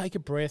just take a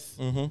breath.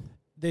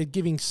 They're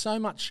giving so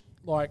much,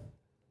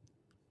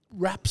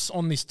 raps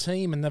on this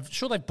team, and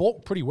they've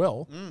bought pretty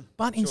well.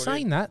 But in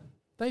saying that,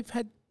 they've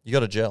had You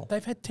got to gel.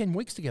 10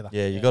 weeks together.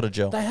 Yeah, you got to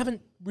gel. They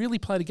haven't really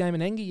played a game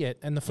in anger yet,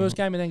 and the first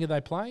game in anger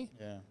they play,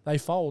 they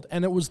fold.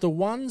 And it was the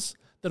ones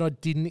that I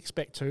didn't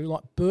expect to.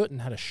 Like Burton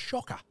had a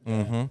shocker.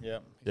 Yeah.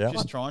 Yeah.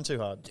 Just trying too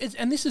hard.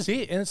 And this is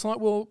it. And it's like,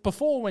 well,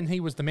 before when he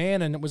was the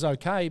man and it was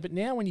okay, but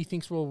now when he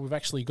thinks, well, we've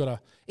actually got to.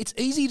 It's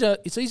easy to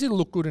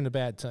look good in a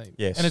bad team.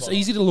 Yes. And it's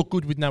easy to look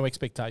good with no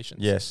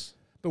expectations. Yes.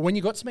 But when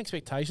you got some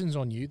expectations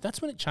on you,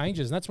 that's when it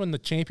changes, and that's when the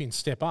champions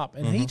step up.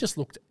 And he just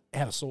looked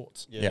out of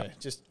sorts. Yeah. Yeah.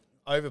 Just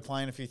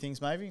overplaying a few things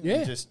maybe. Yeah.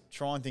 And just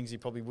trying things he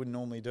probably wouldn't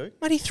normally do.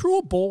 Mate, he threw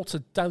a ball to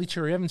Daly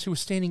Cherry Evans, who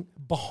was standing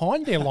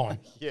behind their line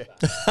Yeah.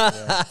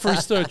 for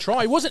his third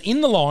try. He wasn't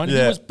in the line; he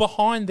Yeah. was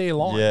behind their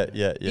line.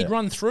 Yeah. He'd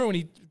run through,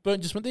 and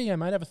Burton just went, "There you go,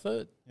 mate. Have a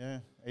third." Yeah.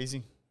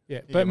 Easy. Yeah,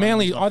 Your but Manly's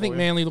Manly, not I for think you.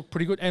 Manly looked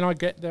pretty good, and I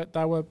get that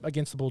they were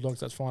against the Bulldogs.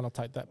 That's fine. I'll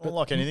take that. Well, But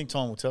like anything,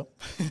 time will tell.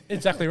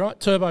 exactly right.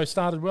 Turbo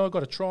started well.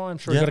 Got a try. I'm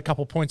sure he Yeah. got a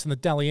couple of points in the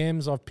Dally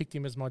M's. I've picked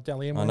him as my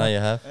Dally M. I know you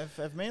have.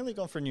 Have Manly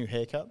gone for a new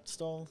haircut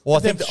style? Well, I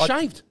They've think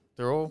shaved.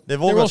 They're all. they've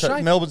all they're got all so-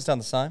 shaved. Melbourne's done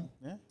the same.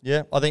 Yeah.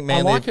 Yeah, I think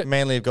I like it.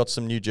 Manly have got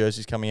some new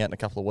jerseys coming out in a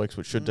couple of weeks,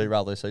 which should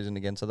derail their season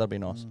again. So that'd be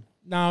nice.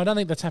 No, I don't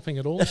think that's happening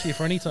at all this year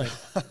for any team.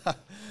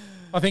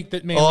 I think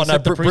that Manly Oh no,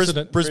 set the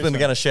precedent. Brisbane are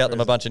going to shout them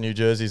a bunch of new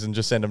jerseys and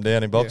just send them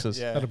down in boxes.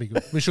 Yeah. That'll be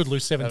good. We should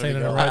lose 17 in a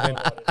That'll row be then.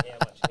 How much hair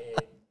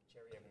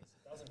Cherry Evans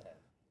doesn't have.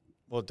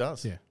 Well, it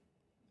does. Yeah.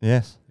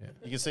 Yes,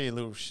 You can see a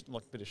little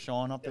bit of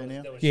shine up there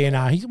now. Yeah,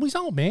 no, he's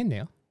an old man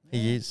now.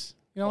 he is.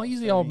 You know, he's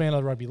the old man of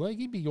the rugby league.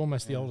 He'd be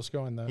almost the oldest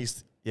guy in the.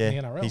 He's the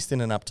NRL. he's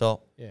thin and up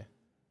top. Yeah.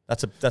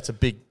 That's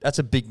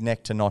a big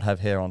neck to not have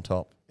hair on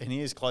top. And he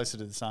is closer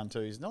to the sun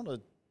too. He's not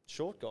a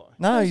short guy.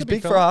 No, He's he's a big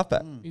big for a fella.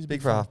 halfback. He's a Big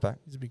big for a fella. halfback.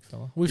 He's a big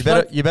fella.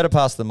 You better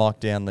pass the mic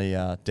down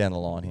the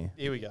line here.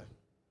 Here we go.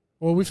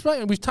 Well,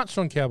 we've touched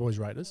on Cowboys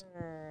Raiders,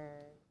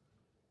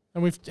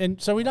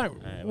 and so we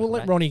don't. We'll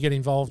let Ronnie get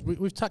involved.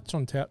 We've touched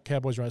on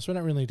Cowboys Raiders, so we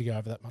don't really need to go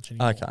over that much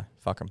anymore. Okay,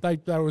 fuck them. They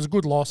was a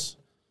good loss.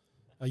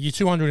 You're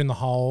 200 in the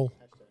hole.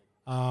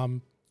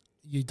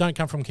 You don't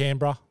come from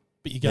Canberra,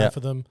 but you go Yep. for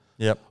them.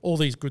 Yep, All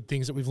these good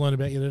things that we've learned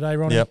about you today,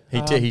 Ronnie. yep.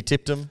 He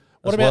tipped them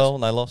what as about- well,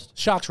 and they lost.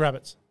 Sharks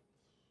Rabbits.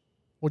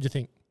 What do you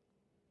think?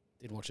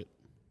 Didn't watch it.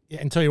 Yeah,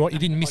 and tell you what, you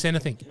didn't miss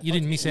anything. You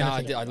didn't miss No,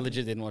 anything. I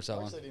legit didn't watch that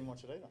one. Actually, didn't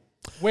watch it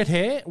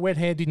either. Wet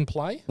hair didn't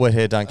play. Wet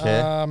hair don't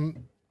care.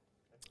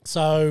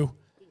 So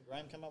Didn't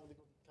Graham come up with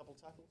a couple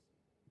tackles?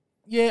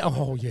 yeah,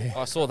 oh yeah.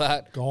 I saw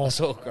that. I God,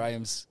 saw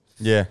Graham's.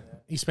 Yeah,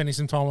 he's spending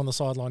some time on the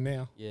sideline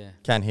now. Yeah.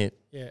 can hit.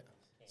 Yeah,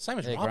 same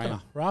as Yeah,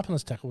 Rapiner. Graham.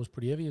 Rapiner's tackle was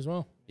pretty heavy as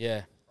well.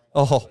 Yeah.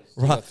 Oh,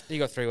 right. He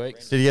got 3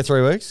 weeks. Did he get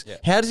 3 weeks? Yeah.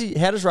 How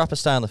does Rapper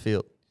stay on the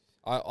field?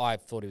 I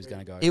thought he was going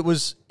to go. It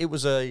was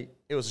a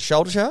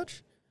shoulder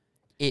charge.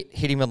 It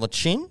hit him on the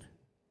chin.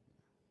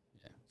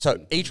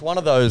 So each one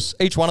of those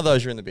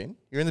you're in the bin.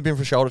 You're in the bin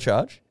for a shoulder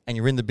charge, and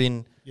you're in the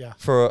bin Yeah.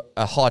 for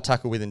a high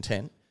tackle with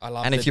intent. I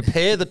loved And it. if you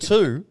pair the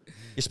two,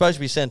 you're supposed to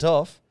be sent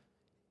off.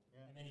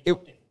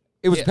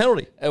 It was a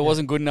penalty. It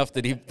wasn't good enough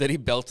that he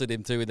belted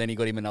him too, and then he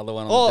got him another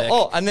one on the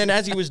deck. And then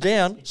as he was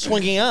down,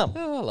 swinging arm.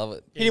 Oh, I love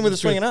it. Hit him with a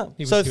was swinging good. arm.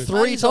 He was So good.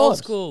 3 He's old times.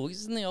 school.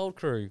 He's in the old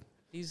crew.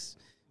 He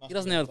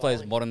doesn't know how to play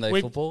his modern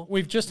day football.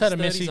 We've just had a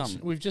He's message.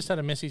 30-something. We've just had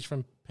a message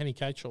from Penny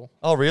Cachel.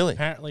 Oh, really?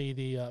 Apparently,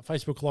 the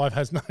Facebook Live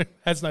has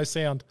no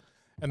sound,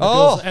 and the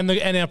Oh. girls,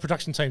 and our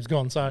production team's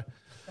gone. So,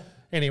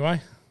 anyway,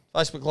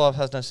 Facebook Live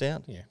has no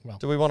sound. yeah. Well,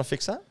 Do we want to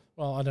fix that?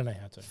 I don't know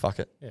how to. Fuck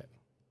it. Yeah,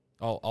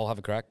 I'll have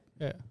a crack.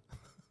 yeah.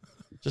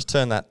 Just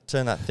turn that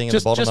thing at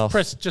the bottom off.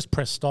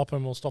 Press stop,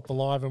 and we'll stop the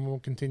live, and we'll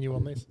continue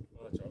on this.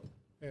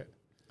 Yeah.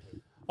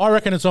 I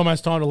reckon it's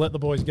almost time to let the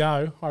boys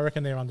go. I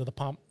reckon they're under the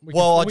pump. We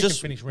can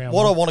finish round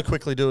what one. I want to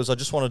quickly do is I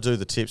just want to do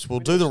the tips. We'll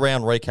do the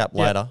round recap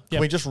later. Can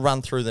yep. we just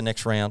run through the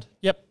next round?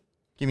 Yep,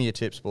 Give me your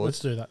tips, boys. let's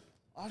do that.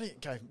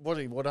 Okay,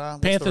 what what's the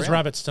Panthers round?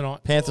 Rabbits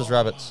tonight. Panthers,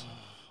 Rabbits.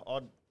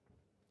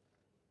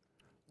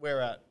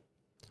 Where at?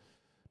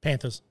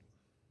 Panthers.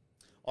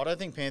 I don't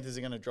think Panthers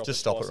are going to drop Just us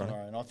stop twice it, in a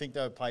Ronnie. row. And I think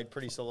they played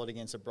pretty solid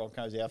against the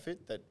Broncos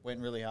outfit that went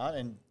really hard,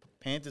 and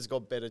Panthers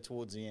got better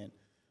towards the end.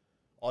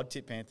 I'd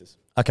tip Panthers.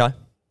 Okay.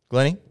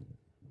 Glennie?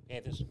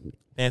 Panthers.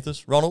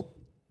 Panthers. Ronald?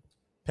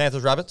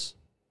 Panthers, Rabbits?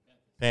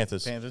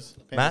 Panthers. Panthers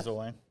Matt?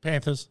 all in.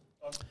 Panthers.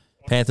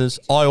 Panthers.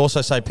 I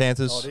also say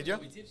Panthers. Oh, did you?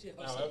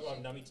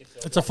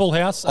 It's a full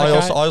house. I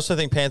Okay. also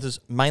think Panthers,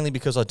 mainly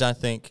because I don't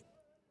think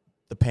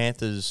the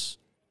Panthers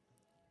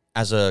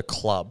as a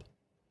club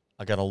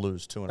are going to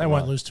lose 2 in a They row.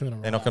 won't lose 2 in a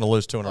row. They're not going to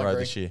lose 2 in a I row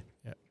agree. this year.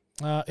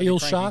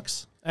 Eels cranky.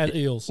 Sharks at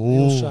Eels. Ooh.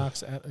 Eels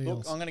Sharks at Look,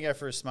 Eels. I'm going to go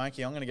for a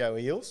smoky. I'm going to go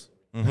Eels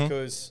Mm-hmm.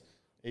 because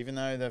even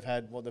though they've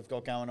had what they've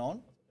got going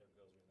on,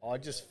 I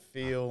just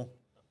feel,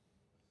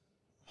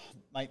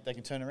 mate, they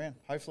can turn around,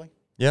 hopefully.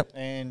 Yep.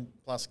 And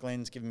plus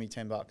Glenn's giving me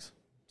 $10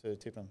 to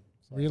tip them.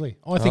 So Really,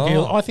 I think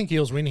I think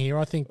Eels win here.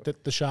 I think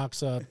that the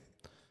Sharks are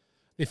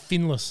they're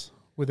finless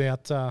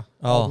without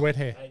old wet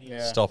hair.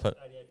 Yeah. Stop it.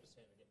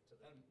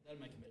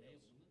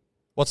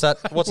 What's that?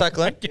 What's that,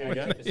 Glenn?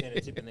 88%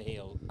 of tip in the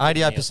heel.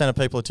 88% of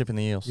people are tipping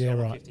the Eels. Yeah,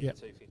 right. 50 Yeah,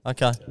 to 250.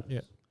 Okay.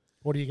 yeah.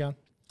 What are you going?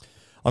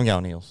 I'm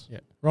going Eels. Yeah,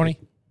 Ronnie.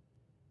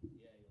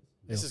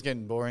 This is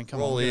getting boring. Come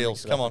Roll on. the we're gonna Eels.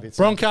 mix it Come up a on. bit.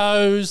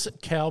 Broncos,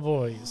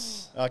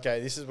 Cowboys. Okay,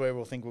 this is where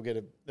we'll think we'll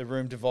get the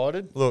room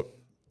divided. Look,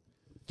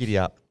 giddy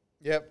up.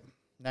 Yep.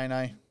 No.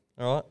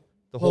 All right.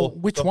 The Well, horse.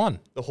 which one?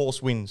 The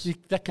horse wins.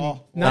 That can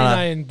Oh. no, No.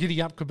 and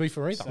giddy up could be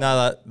for either.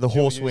 No, the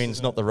horse used, wins,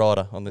 isn't not it? the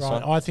rider on this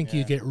Right, one. I think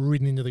you get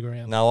ridden into the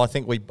ground. No, I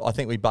think we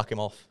buck him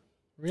off.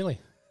 Really,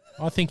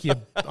 I think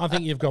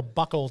you've got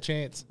buck all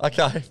chance.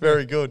 Okay,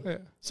 very good. Yeah.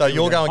 So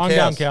you're going I'm Cows.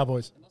 going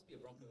Cowboys.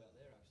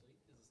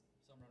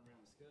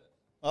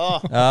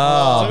 Oh,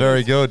 Ah,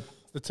 very good.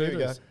 The Here we go.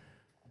 Tudors.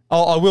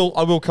 Oh,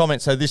 I will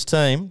comment. So this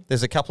team,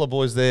 there's a couple of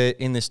boys there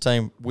in this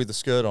team with the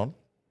skirt on.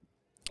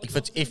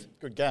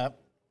 good gap.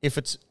 If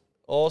it's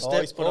step,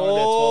 he's put on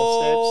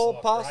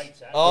about 12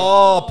 pass.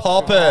 Oh,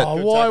 pop it. Oh,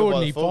 Good why tackle by wouldn't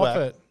the he pop fullback.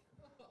 it?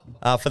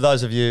 For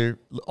those of you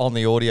on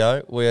the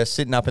audio, we're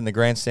sitting up in the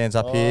grandstands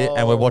up here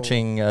and we're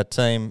watching a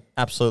team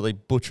absolutely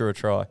butcher a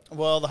try.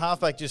 Well, the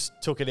halfback just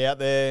took it out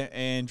there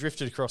and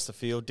drifted across the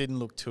field, didn't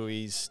look to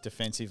his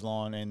defensive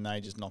line, and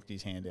they just knocked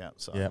his hand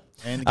out. So, Yep.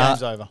 And the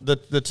game's over. The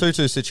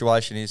 2-2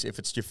 situation is if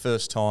it's your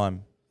first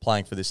time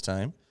playing for this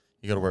team,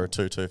 you got to wear a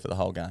 2-2 for the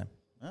whole game.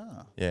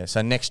 Ah. Yeah,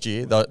 so next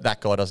year,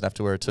 that guy doesn't have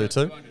to wear a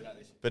 2-2.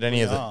 But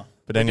any of the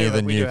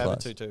We new do have a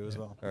players. 2-2 as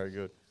well. Very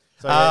good.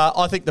 So, yeah.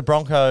 I think the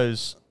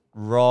Broncos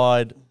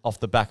ride off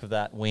the back of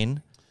that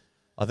win.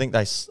 I think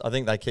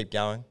they keep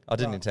going. I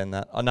didn't intend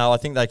that. I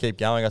think they keep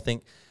going. I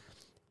think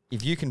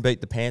if you can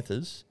beat the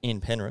Panthers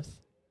in Penrith,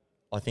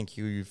 I think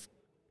you'd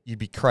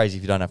be crazy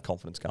if you don't have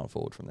confidence going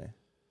forward from there.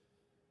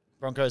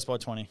 Broncos by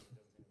 20.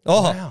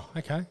 Oh, Wow.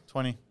 Okay.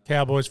 20.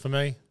 Cowboys for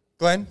me.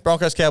 Glenn,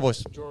 Broncos,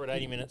 Cowboys. Draw at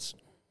 80 minutes.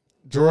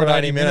 Draw at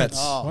 80 minutes.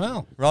 Oh.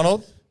 Wow.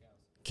 Ronald,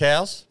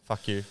 Cows,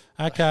 fuck you.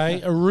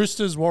 Okay.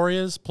 Roosters,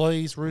 Warriors,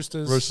 please.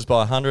 Roosters. Roosters by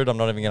 100. I'm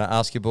not even going to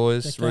ask you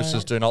boys. Okay.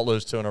 Roosters do not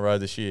lose 2 in a row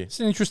this year. It's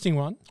an interesting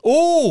one.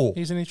 Oh,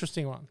 Here's an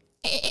interesting one.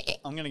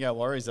 I'm going to go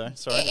Warriors, though.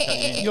 Sorry to cut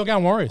you in. You're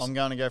going Warriors. I'm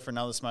going to go for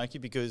another smoky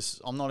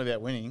because I'm not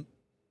about winning,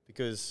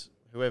 because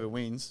whoever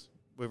wins,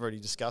 we've already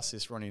discussed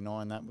this, Ronnie and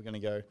I, and that we're going to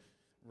go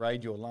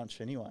raid your lunch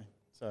anyway.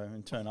 So,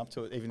 and turn up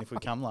to it, even if we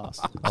come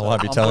last. I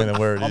won't be telling them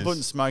where it I'm is.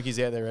 putting smokies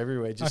out there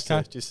everywhere just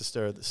to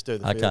stir the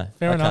field. Okay.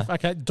 Fair enough.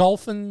 Okay.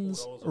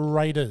 Dolphins,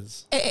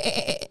 Raiders.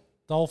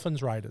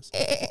 Dolphins, Raiders.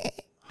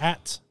 I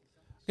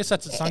guess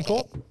that's at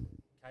Suncorp.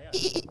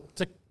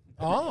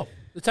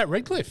 It's at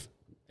Redcliffe.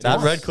 It's at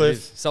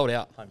Redcliffe. Sold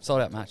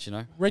out match, you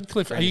know.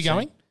 Redcliffe, are you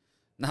going?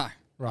 No,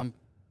 Right.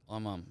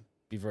 I'm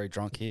be very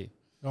drunk here.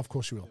 Of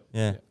course you will.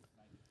 Yeah.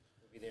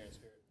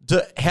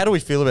 How do we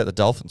feel about the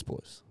Dolphins,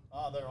 boys?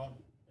 Oh, they're on.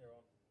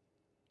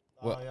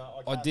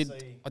 Well,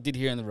 I did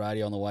hear on the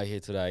radio on the way here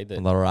today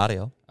On the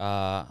radio.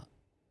 that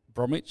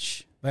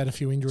Bromwich, They had a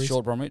few injuries.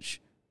 Short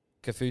Bromwich,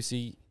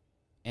 Kafusi,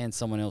 and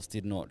someone else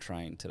did not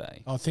train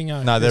today. I think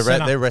No,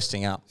 they're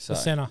resting up. So the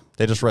centre.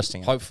 They're just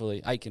resting up.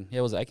 hopefully, Aiken.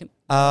 Yeah, was it Aiken?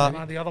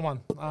 No, the other one.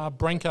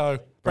 Branko.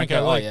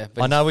 Oh yeah.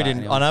 but I know he's we fat didn't.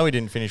 anyway. I know we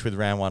didn't finish with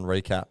round 1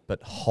 recap,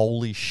 but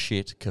holy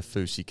shit,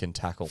 Kafusi can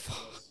tackle.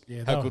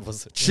 Yeah, How that good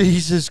was it?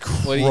 Jesus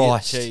What did he get?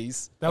 Christ!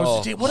 Cheese. That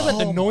was. Oh. What about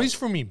the noise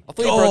from him? I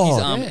thought he broke his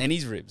Oh. arm Yeah. and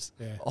his ribs.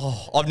 Yeah.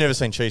 Oh, I've never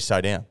seen Cheese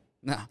stay down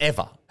Nah,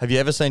 ever. Have you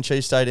ever seen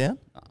Cheese stay down?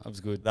 that was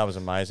good. That was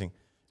amazing.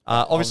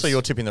 Obviously,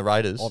 you're tipping the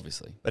Raiders,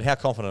 Obviously, but how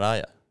confident are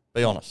you?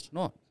 Be honest.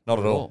 not Not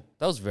at all.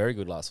 That was very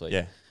good last week.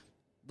 Yeah,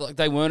 Like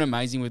they weren't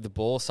amazing with the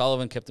ball.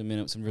 Sullivan kept them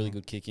in with some really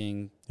good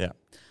kicking. yeah.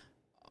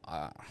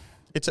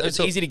 It's It's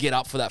easy to get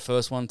up for that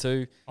first one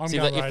too. I'm See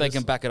going if they Raiders.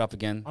 can back it up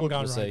again. I'm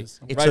going we'll see. Raiders.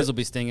 It's Raiders a- will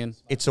be stinging.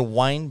 It's a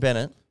Wayne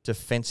Bennett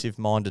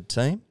defensive-minded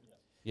team.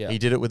 Yeah, He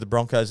did it with the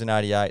Broncos in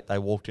 '88. They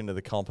walked into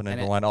the comp and And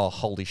everyone went, "Oh,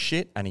 holy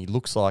shit!" And he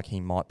looks like he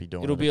might be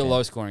doing. it'll it be a again.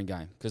 low-scoring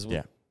game because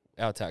Yeah.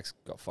 our attacks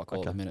got fuck all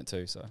Okay. at a minute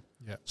too. So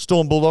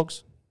Storm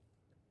Bulldogs.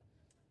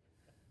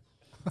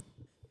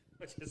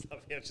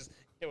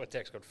 What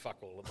text got fuck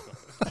all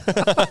of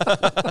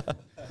them.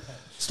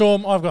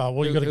 Storm. I've got.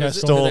 Well, you've got to Who go is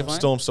it?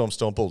 Storm.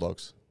 Storm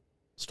Bulldogs.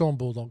 Storm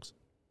Bulldogs.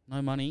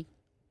 no money.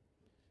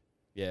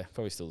 Yeah,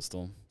 probably still the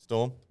Storm.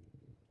 Storm.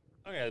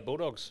 I'm going to the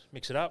Bulldogs.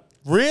 Mix it up.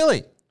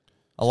 Really?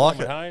 I like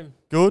Storm it. at home.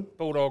 Good.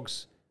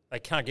 Bulldogs, they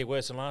can't get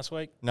worse than last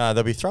week. No,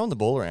 they'll be throwing the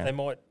ball They around.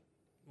 might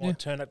Yeah.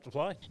 turn up to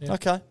play. Yeah.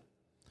 Okay.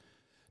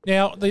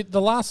 Now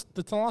the last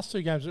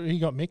 2 games he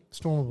got Mick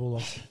Storm or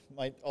Bulldogs.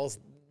 Mate, I was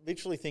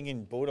literally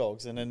thinking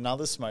Bulldogs and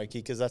another smoky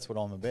because that's what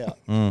I'm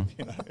about. Mm.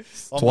 You know,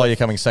 That's why you're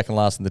coming second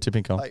last in the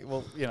tipping comp. Hey,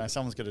 well, you know,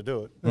 someone's got to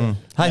do it. Hey,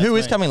 That's who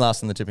is me. coming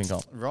last in the tipping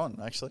comp? Ron,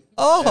 actually.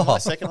 Oh. Am I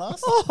second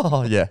last?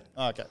 Oh, yeah.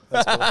 Oh, okay,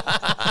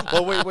 that's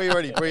cool. Well, we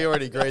already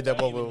agreed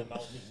that what we'll.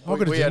 I've got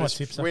to do had my a-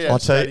 tips. we actually. had a I'll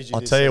strategy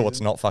this tell you season.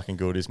 what's not fucking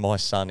good is my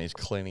son is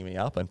cleaning me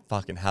up and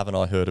fucking haven't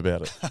I heard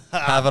about it?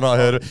 Haven't I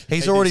heard it?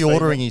 He's He already did say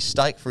ordering his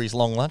steak for his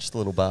long lunch, the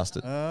little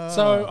bastard.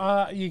 So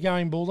are you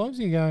going Bulldogs?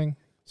 Or are you going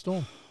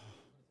Storm?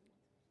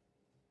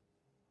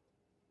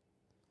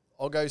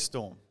 I'll go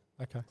Storm.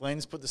 Okay.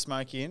 Glenn's put the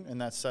smoky in, and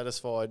that's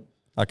satisfied.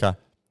 Okay.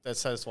 That's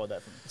satisfied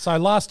that for me. So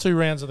last 2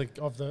 rounds it's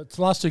the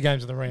last 2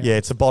 games of the round. Yeah,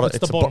 it's the bottom. It's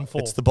the bottom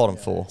 4. It's the bottom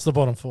 4. It's the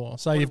bottom 4.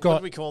 So you've What got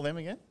did we call them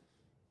again?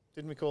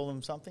 Didn't we call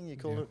them something? You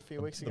called it a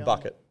few weeks ago.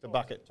 bucket. The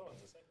bucket.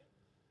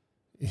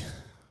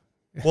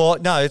 Well,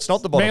 no, it's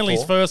not the bottom Manly's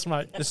 4. first,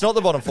 mate. It's not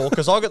the bottom 4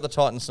 because I got the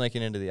Titans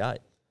sneaking into the 8.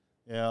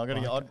 Yeah, I got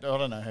to. I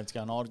don't know how it's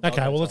going.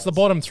 Okay, well it's the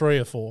bottom 3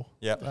 or 4.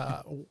 Yep.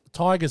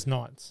 Tigers,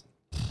 Knights.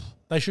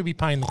 They should be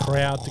paying the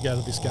crowd to go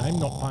to this game,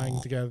 not paying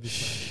to go to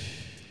this game.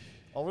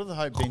 I would have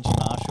hoped Benji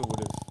Marshall would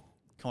have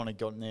kind of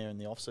gotten there in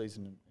the off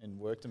season and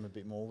worked them a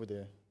bit more with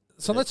their.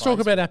 So their let's talk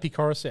players. about Appy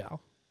Coruscant.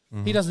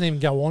 He doesn't even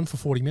go on for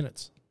 40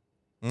 minutes.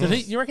 Did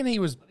he? You reckon he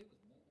was?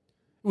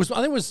 It was.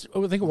 I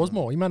think it was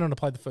more. He might not have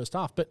played the first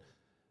half, but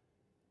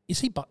is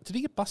he? Did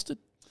he get busted?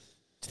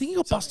 Do you think he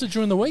got busted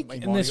during the week? He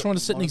And might they're have trying to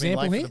got- set an might have been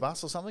example late for here. the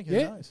bus or something. Who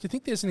Yeah. knows? Do you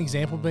think there's an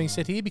example being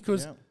set here?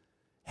 Because Yeah.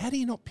 how do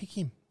you not pick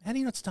him? How do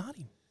you not start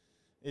him?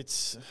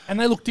 It's And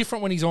they look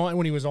different when he's on.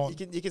 When he was on.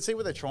 you can see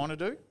what they're trying to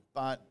do,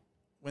 but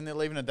when they're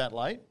leaving it that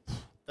late,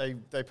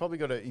 they probably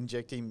got to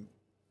inject him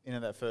into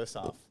that first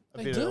half a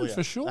They bit do, earlier.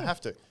 for sure. They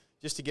have to,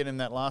 just to get him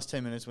that last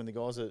 10 minutes when the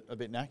guys are a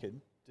bit knackered.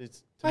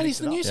 Mate, he's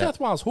the New South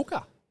Wales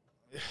hooker.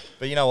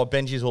 But you know what?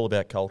 Benji's all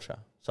about culture.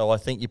 So I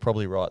think you're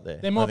probably right there.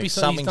 There might I be think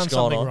some, he's done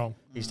something on. wrong.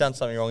 He's done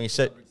something wrong. He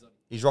said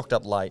he's rocked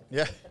up late.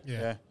 Yeah.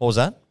 Yeah. What was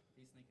that?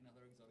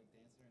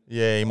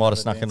 Yeah, he might have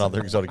snuck another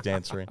exotic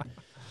dancer in.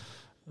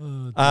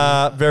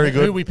 Very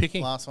Who are good. we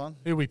picking? Last one.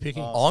 Who are we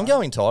picking? I'm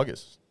going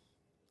Tigers.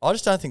 I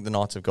just don't think the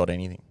Knights have got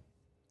anything.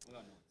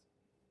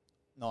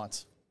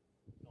 Knights.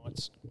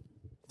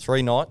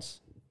 3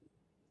 Knights.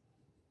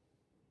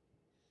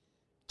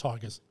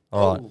 Tigers.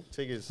 All right. Ooh,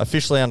 Tigers.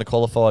 Officially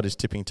underqualified is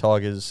tipping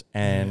Tigers,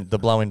 and the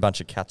blow-in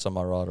bunch of cats on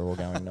my right are all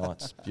going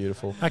Knights.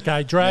 Beautiful.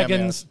 Okay,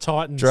 Dragons,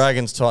 Titans.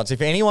 Dragons, Titans.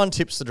 If anyone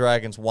tips the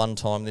Dragons one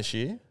time this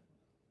year,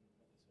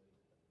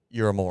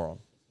 you're a moron.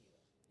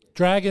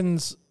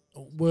 Dragons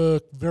were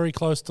very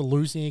close to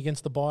losing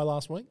against the bye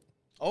last week.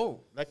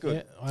 Oh, that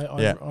good.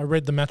 Yeah, I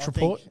read the match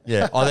report.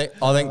 Yeah, I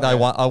think they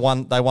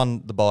won. They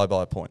won the bye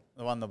by a point.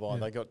 They won the bye.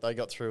 They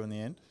got through in the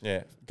end.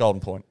 Yeah, golden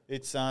point.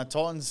 It's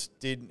Titans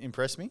did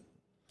impress me,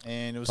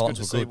 and it was Titans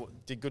good to see. were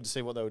Good to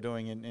see what they were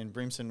doing, and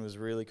Brimson was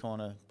really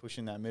kind of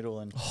pushing that middle.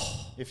 And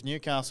if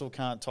Newcastle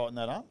can't tighten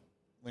that up,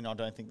 when I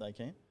don't think they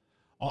can.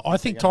 I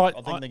think they're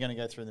going to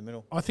go through the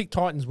middle. I think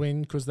Titans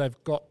win because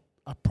they've got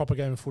a proper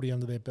game of footy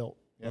under their belt.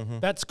 Yeah.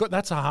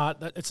 That's a hard.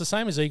 It's the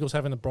same as Eagles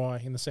having a bye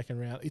in the second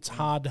round. It's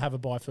hard to have a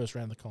bye first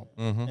round of the comp.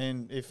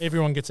 And if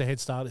Everyone gets a head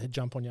start, a head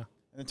jump on you.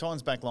 and the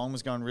Titans back line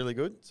was going really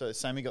good, so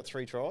Sammy got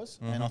 3 tries,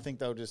 and I think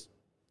they're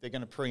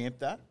going to preempt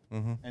that,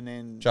 and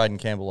then Jaden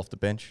Campbell off the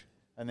bench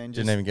just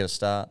didn't even get a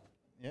start.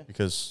 Yeah.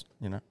 Because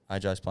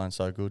AJ's playing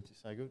so good,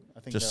 so good.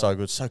 I think just so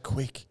good, so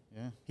quick.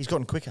 Yeah. He's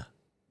gotten quicker.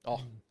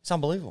 Oh, It's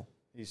unbelievable.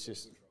 he's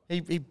just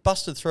He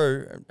busted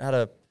through, had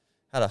a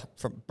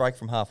break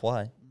from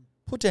halfway.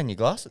 Put down your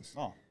glasses.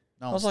 No,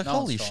 I was like, no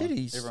one's holy trying. shit,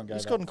 he's Everyone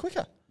gave gotten up.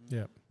 quicker.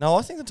 Yeah. No,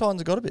 I think the Titans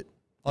have got a bit.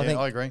 I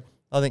I agree.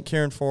 think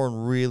Kieran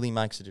Foran really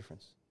makes a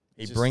difference.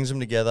 He Just- brings them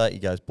together. He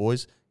goes,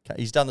 boys.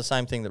 He's done the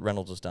same thing that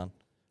Reynolds has done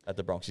at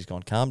the Bronx. He's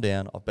gone, calm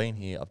down. I've been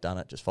here. I've done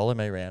it. Just follow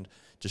me around.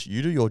 Just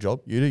you do your job.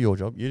 You do your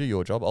job. You do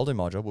your job. I'll do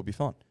my job. We'll be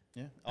fine.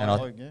 Yeah,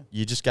 And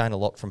you just gain a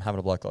lot from having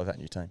a bloke like that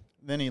in your team.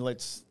 Then he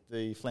lets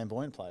the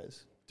flamboyant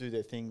players do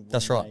their thing.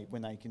 That's right.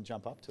 When they can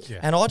jump up to it. Yeah.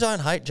 And I don't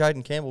hate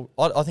Jaden Campbell.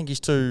 I think he's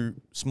too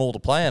small to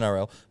play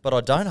NRL, but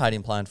I don't hate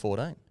him playing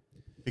 14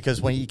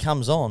 because when he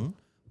comes on,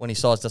 when his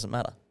size doesn't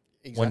matter.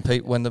 Exactly.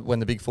 When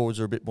the big forwards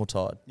are a bit more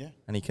tired, Yeah.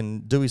 and he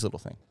can do his little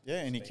thing. Yeah,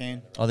 and he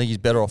can. I think he's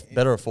better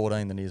at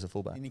 14 than he is a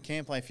fullback. And he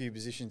can play a few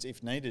positions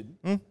if needed,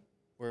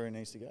 where he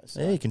needs to go.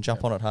 So, Yeah, he can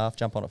jump on at half,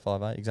 jump on at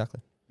 5'8",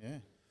 exactly. Yeah.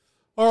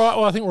 All right.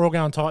 Well, I think we're all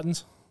going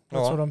Titans.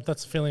 That's All right.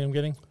 That's the feeling I'm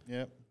getting.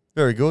 Yeah.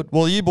 Very good.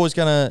 Well, you boys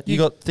you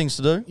got things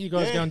to do? You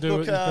guys Yeah, go and do look,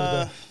 what you've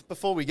got to do.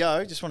 Before we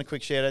go, just want a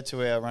quick shout out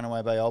to our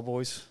Runaway Bay old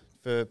boys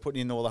for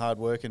putting in all the hard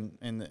work and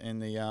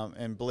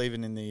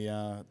believing in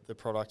the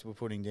product we're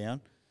putting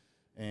down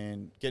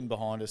and getting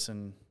behind us,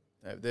 and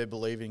they're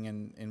believing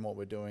in what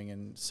we're doing,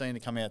 and seeing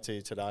it come out to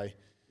you today.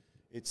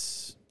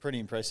 It's pretty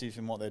impressive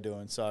in what they're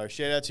doing. So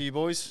shout out to you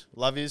boys,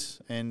 love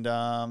yous, and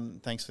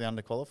thanks for the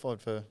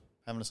Underqualified for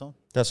having us on.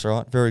 That's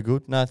right. Very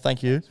good. No,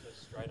 thank you.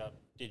 Straight up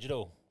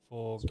digital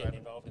for getting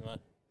involved in that.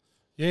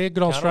 Yeah,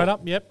 good old Can't straight all-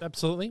 up. Yep,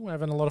 absolutely. We're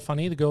having a lot of fun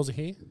here. The girls are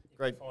here.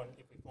 Great.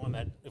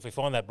 If we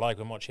find that bloke,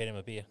 we might chat him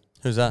a beer.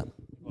 Who's that?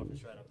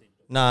 Straight up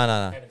digital. No.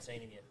 I haven't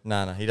seen him yet.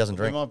 No, he doesn't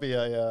There drink. might be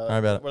a How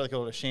about it? what do they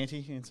call it, a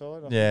shanty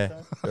inside? I Yeah,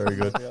 think so. very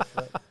good. Be up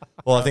for that.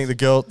 Well, I think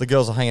the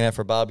girls are hanging out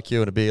for a barbecue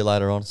and a beer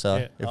later on, so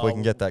Yeah. if we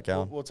can get that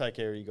going. We'll take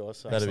care of you guys.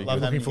 So That'd be love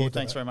good. having Looking you here. forward to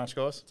Thanks that. very much,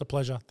 guys. It's a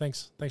pleasure.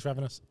 Thanks for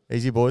having us.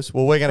 Easy, boys.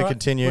 Well, we're going to All right,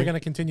 continue. We're going to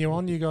continue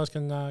on. You guys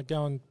can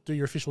go and do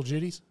your official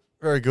duties.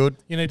 Very good.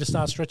 You need to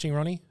start stretching,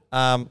 Ronnie.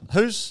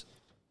 Is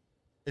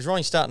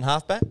Ronnie starting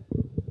halfback?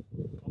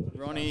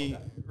 Ronnie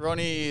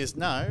is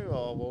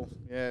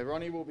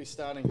Ronnie will be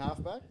starting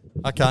halfback.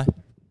 Okay.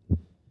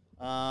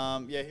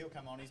 Yeah, he'll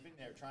come on. He's been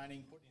there at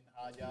training, putting in the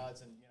hard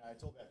yards, and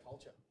it's all about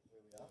culture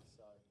where we are.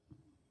 So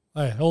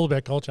Hey, all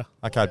about culture.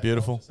 Okay,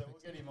 beautiful. So we'll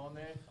get him on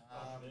there.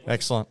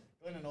 Excellent.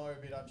 Glenn and I are a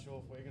bit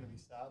unsure if we're going to be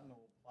starting or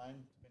playing,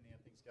 depending how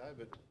things go.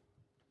 But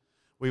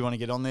we want to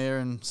get on there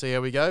and see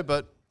how we go.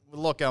 But with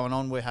a lot going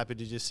on, we're happy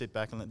to just sit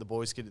back and let the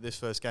boys get this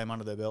first game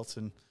under their belts,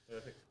 and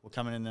we'll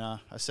come in and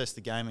assess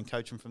the game and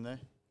coach them from there.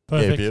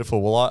 Perfect. Yeah,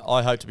 beautiful. Well,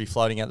 I hope to be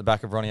floating out the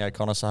back of Ronnie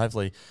O'Connor, so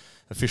hopefully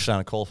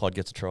officially underqualified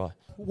gets a try.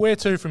 Where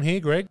to from here,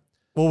 Greg?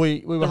 Well,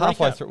 we were The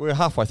halfway recap. through. We were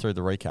halfway through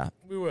the recap.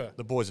 We were.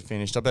 The boys are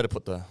finished. I better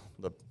put the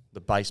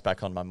bass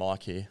back on my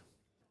mic here.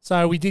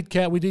 So we did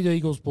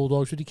Eagles,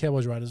 Bulldogs. We did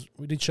Cowboys, Raiders.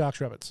 We did Sharks,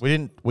 Rabbits.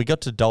 We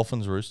got to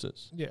Dolphins,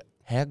 Roosters. Yeah.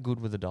 How good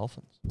were the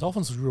Dolphins?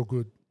 Dolphins was real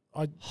good.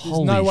 There's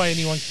Holy no way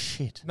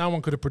shit. no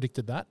one could have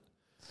predicted that.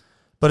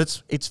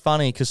 But it's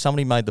funny because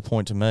somebody made the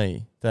point to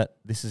me that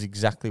this is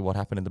exactly what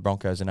happened in the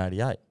Broncos in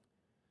 '88.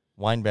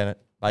 Wayne Bennett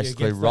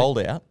basically against rolled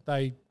out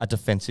They a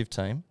defensive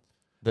team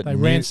that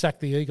ransacked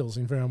the Eagles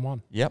in round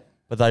one. Yep,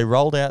 but they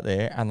rolled out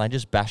there and they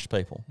just bashed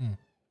people,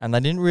 and they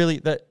didn't really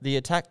the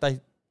attack.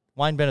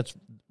 Wayne Bennett's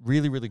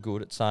really, really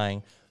good at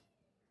saying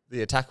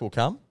the attack will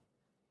come.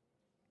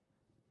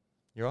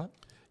 You right?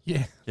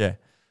 Yeah. Yeah.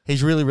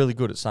 He's really, really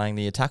good at saying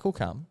the attack will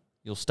come.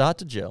 You'll start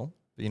to gel,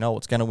 but you know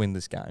what's going to win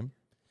this game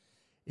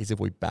is if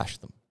we bash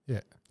them. Yeah.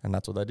 And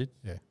that's what they did.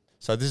 Yeah.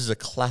 So this is a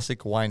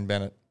classic Wayne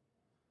Bennett.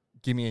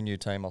 Give me a new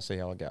team, I'll see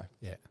how I go.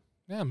 Yeah.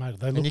 Yeah, mate.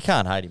 They And look, you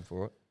can't hate him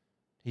for it.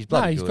 He's no,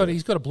 bloody good.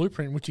 he's got a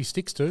blueprint which he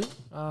sticks to.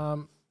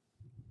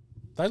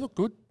 They look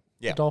good.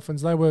 Yeah. The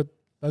Dolphins. They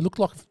look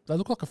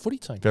like a footy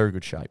team. Very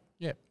good shape.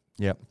 Yeah.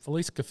 Yeah.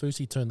 Felice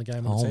Kafusi turned the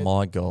game on its Oh head.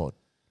 my God.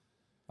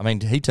 I mean,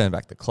 he turned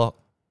back the clock.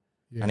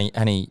 Yeah.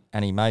 And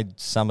he made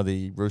some of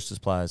the Roosters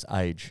players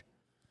age.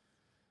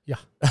 Yeah.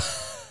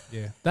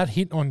 That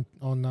hit on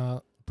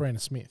Brandon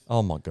Smith.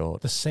 Oh my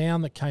God. The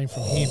sound that came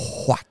from him.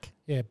 Whack.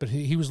 Yeah, but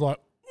he was like,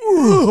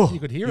 you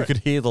could hear You it. could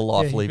hear the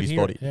life Yeah, you leave could his hear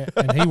body. it,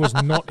 yeah. And he was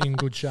not in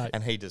good shape.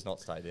 And he does not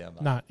stay down,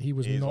 mate. No, he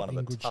was He is not one of in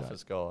the good shape.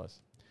 toughest guys.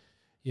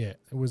 Yeah,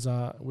 it was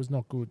not good. It was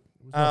not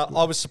good.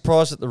 I was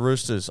surprised at the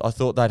Roosters. I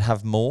thought they'd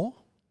have more.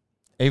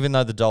 Even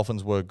though the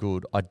Dolphins were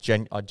good, I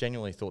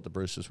genuinely thought the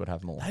Roosters would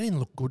have more. They didn't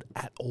look good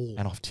at all.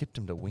 And I've tipped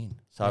them to win.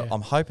 So Yeah.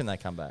 I'm hoping they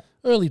come back.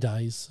 Early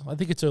days. I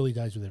think it's early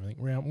days with everything.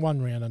 One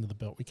round under the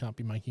belt. We can't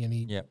be making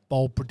any Yep.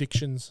 bold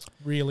predictions,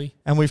 really.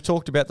 And we've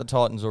talked about the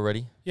Titans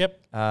already. Yep.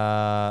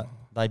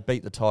 They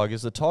beat the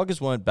Tigers. The Tigers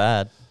weren't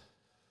bad.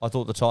 I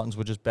thought the Titans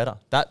were just better.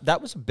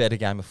 That was a better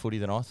game of footy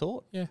than I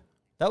thought. Yeah.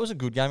 That was a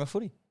good game of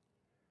footy.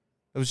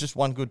 It was just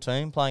one good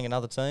team playing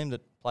another team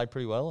that played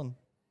pretty well, and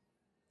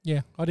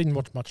Yeah, I didn't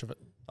watch much of it.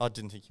 I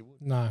didn't think you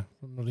would. No,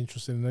 I'm not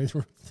interested in either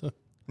of them.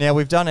 Now,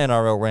 we've done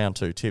NRL round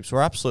 2 tips.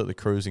 We're absolutely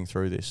cruising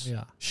through this.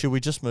 Yeah. Should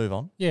we just move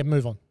on? Yeah,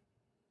 move on.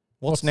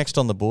 What's next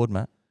on the board,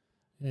 Matt?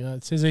 Yeah,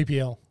 it says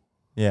EPL.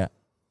 Yeah.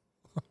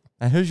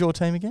 And who's your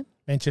team again?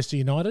 Manchester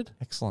United.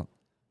 Excellent.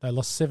 They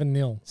lost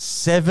 7-0.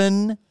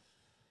 7-0.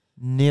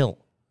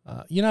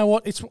 You know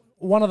what? It's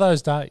one of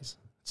those days.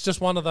 It's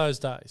just one of those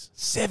days.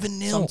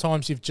 7-0.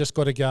 Sometimes you've just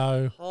got to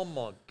go Oh,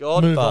 my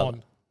God, move bub.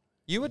 on.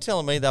 You were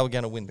telling me they were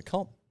going to win the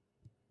comp.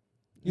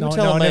 You No, were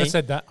telling I me never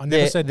said that. I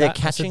never said they're that.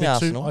 catching I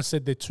Arsenal.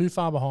 said they're too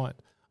far behind.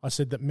 I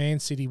said that Man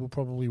City will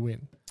probably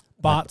win.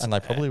 But and they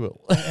probably will.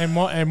 and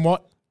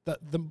what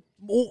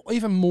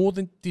even more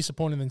than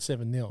disappointing than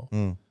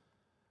 7-0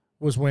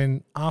 was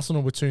when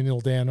Arsenal were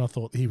 2-0 down. I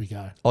thought, here we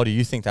go. Oh, do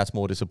you think that's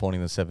more disappointing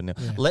than 7-0?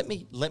 Yeah. Let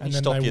me And then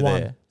stop they you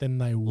won. there. Then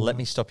they won. Let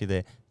me stop you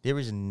there. There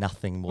is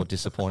nothing more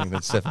disappointing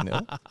than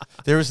 7-0.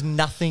 There is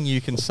nothing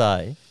you can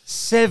say.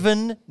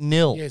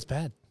 7-0. Yeah, it's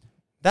bad.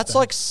 That's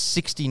like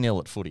 60-0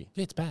 at footy.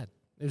 Yeah, it's bad.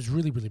 It was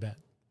really, really bad.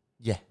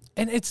 Yeah.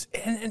 And it's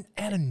and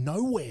out of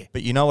nowhere.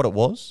 But you know what it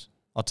was?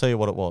 I'll tell you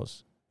what it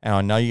was. And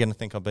I know you're going to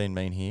think I'm being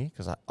mean here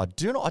because I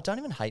don't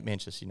even hate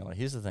Manchester United.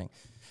 Here's the thing.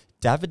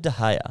 David De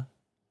Gea,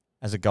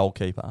 as a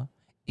goalkeeper,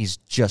 is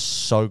just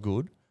so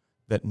good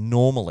that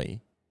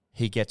normally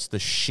he gets the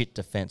shit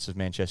defence of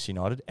Manchester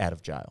United out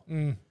of jail.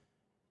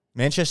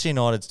 Manchester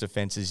United's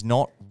defence is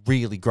not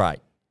really great,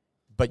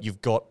 but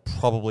you've got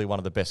probably one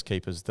of the best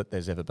keepers that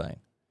there's ever been.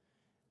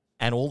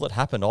 And all that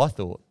happened, I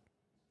thought,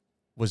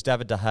 was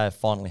David De Gea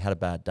finally had a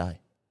bad day.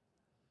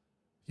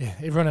 Yeah,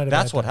 everyone had a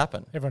That's bad what day.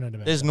 happened. Everyone had a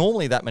bad There's day.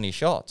 normally that many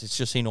shots. It's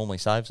just he normally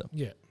saves them.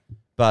 Yeah.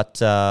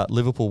 But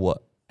Liverpool were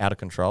out of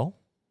control.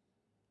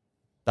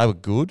 They were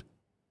good.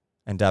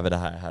 And David De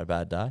Gea had a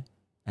bad day.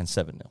 And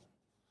 7-0.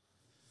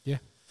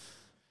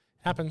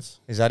 Happens.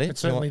 Is that it? It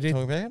certainly You did.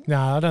 want to talk about it? No,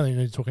 I don't think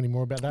we need to talk any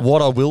more about that.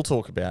 What I will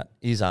talk about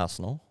is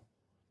Arsenal.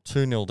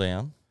 2-0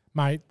 down.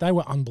 Mate, they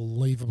were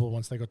unbelievable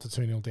once they got to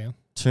 2-0 down.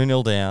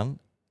 2-0 down.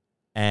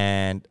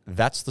 And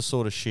that's the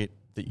sort of shit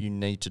that you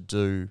need to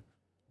do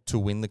to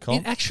win the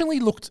comp. It actually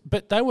looked,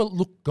 but they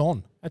looked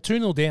gone. At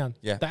 2-0 down,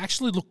 Yeah. they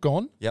actually looked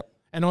gone. Yep.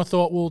 And I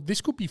thought, well, this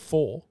could be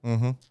 4.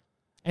 Mm-hmm.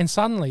 And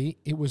suddenly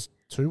it was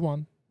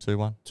 2-1,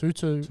 2-1.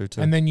 2-2. 2-2.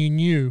 And then you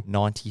knew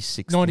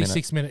 96th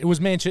 96th minute. It was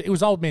It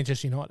was old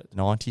Manchester United.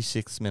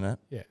 96th minute.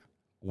 Yeah.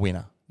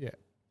 Winner. Yeah.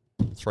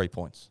 3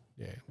 points.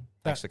 Yeah.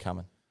 Thanks for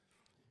coming.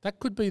 That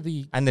could be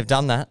the And they've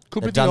done that.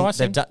 Could they've be the done,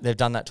 icing. they've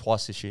done that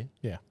twice this year.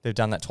 Yeah. They've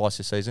done that twice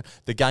this season.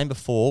 The game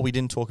before, we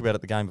didn't talk about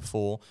it the game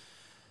before,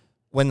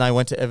 when they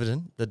went to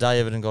Everton, the day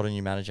Everton got a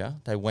new manager,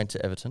 they went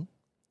to Everton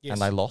Yes.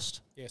 and they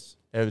lost. Yes.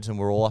 Everton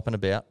were all up and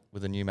about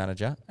with a new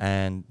manager,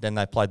 and then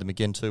they played them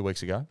again 2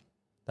 weeks ago.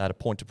 They had a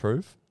point to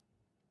prove.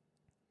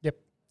 Yep.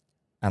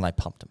 And they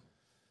pumped them.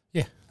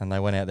 Yeah. And they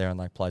went out there and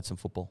they played some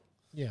football.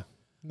 Yeah.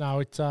 No,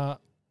 it's yeah.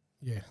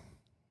 It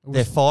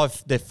They're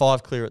was-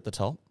 five clear at the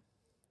top.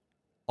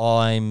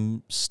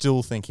 I'm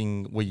still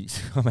thinking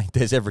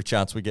there's every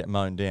chance we get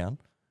mown down.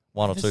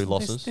 One or two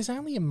losses. There's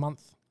only a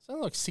month. It's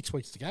only like 6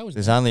 weeks to go, isn't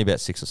There's it? only about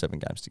 6 or 7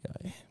 games to go.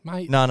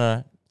 Mate,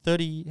 No.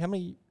 30, how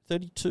many?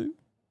 32?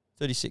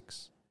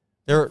 36.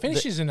 They're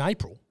finishes in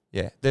April.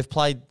 Yeah, they've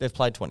played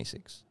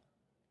 26.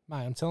 Mate,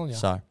 I'm telling you.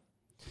 So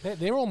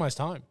They're almost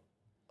home.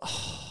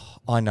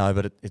 I know,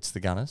 but it's the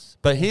Gunners.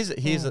 But here's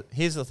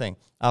the thing.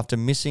 After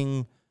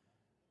missing,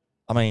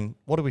 I mean,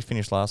 what did we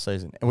finish last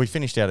season? We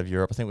finished out of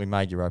Europe. I think we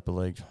made Europa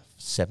League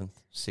 7th,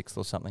 6th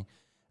or something.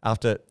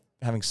 After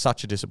having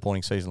such a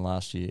disappointing season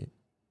last year,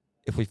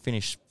 if we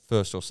finish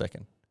first or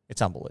second,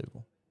 it's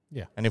unbelievable.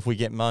 Yeah. And if we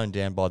get mown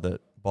down by the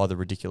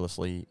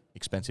ridiculously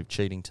expensive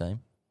cheating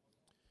team,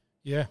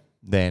 Yeah.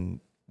 then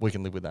we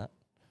can live with that.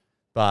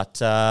 But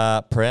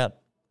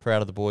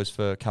proud of the boys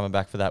for coming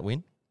back for that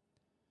win.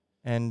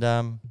 And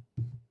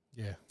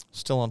Yeah.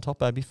 still on top,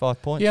 baby.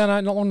 5 points. Yeah,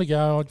 no, not long to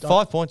go.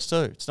 5 points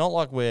too. It's not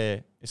like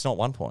it's not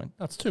 1 point.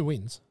 That's 2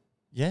 wins.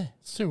 Yeah.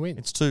 It's 2 wins.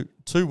 It's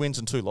two wins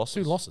and 2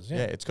 losses. 2 losses,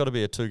 yeah. It's got to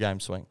be a 2-game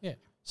swing. Yeah.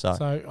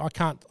 So I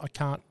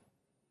can't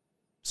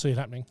see it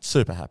happening.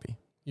 super happy.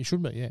 You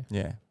should be, yeah.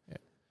 Yeah. Yeah.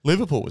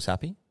 Liverpool was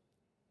happy.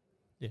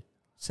 Yeah.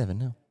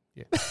 7-0.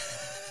 Yeah.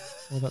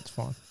 Well, that's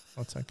fine.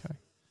 That's okay.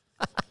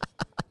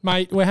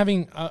 Mate, we're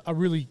having a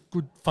really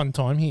good fun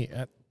time here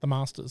at the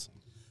Masters.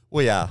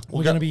 We are.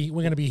 We're going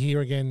to be here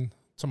again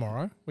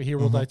tomorrow. We're here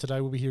all day today.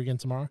 We'll be here again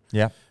tomorrow.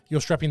 Yeah.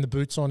 You're strapping the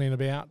boots on in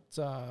about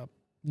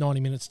 90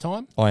 minutes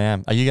time. I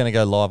am. Are you going to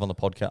go live on the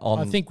podcast?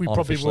 I think we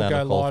probably will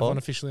go live on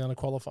Officially Officially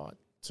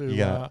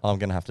Underqualified. I'm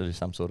going to have to do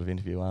some sort of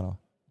interview, aren't I?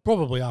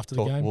 Probably after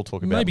the game. We'll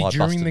talk about maybe my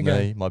during busted the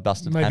game. knee, my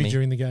busted Maybe hammy.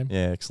 during the game.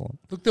 Yeah, excellent.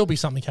 Look, there'll be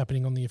something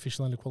happening on the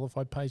Official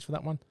Underqualified page for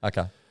that one.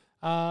 Okay.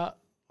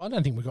 I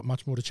don't think we've got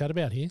much more to chat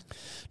about here.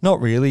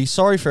 Not really.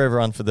 Sorry for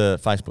everyone for the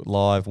Facebook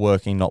Live,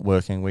 working, not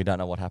working. We don't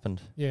know what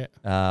happened. Yeah.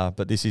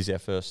 But this is our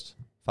first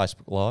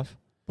Facebook Live.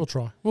 We'll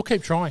try. We'll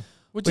keep trying.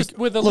 With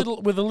a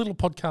little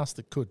podcast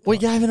that could. We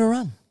gave it a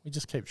run. We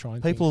just keep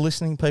trying. People are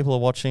listening. People are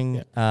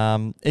watching.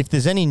 Yeah. If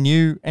there's any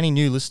new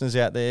listeners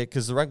out there,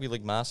 because the Rugby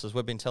League Masters,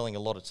 we've been telling a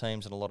lot of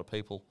teams and a lot of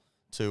people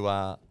to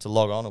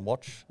log on and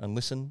watch and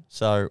listen.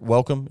 So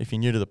welcome if you're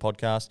new to the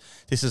podcast.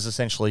 This is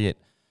essentially it.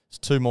 It's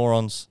 2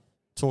 morons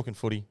talking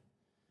footy.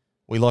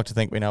 We like to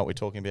think we know what we're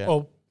talking about.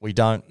 Well, we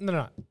don't.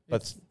 No.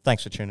 But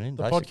thanks for tuning in.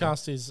 The basically.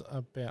 podcast is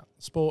about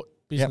sport,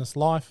 business,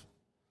 life.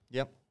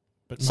 Yep.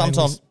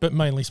 But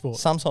mainly sport.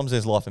 Sometimes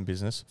there's life and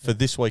business. For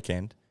this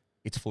weekend,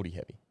 it's footy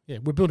heavy. Yeah,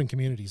 we're building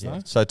communities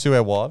though. So to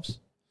our wives,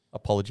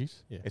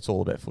 apologies. Yeah. It's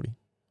all about footy.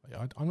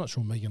 I'm not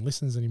sure Megan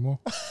listens anymore.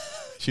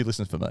 She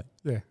listens for me.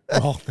 Yeah.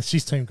 Oh,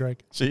 she's Team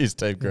Greg. She is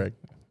Team Greg.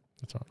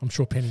 That's right. I'm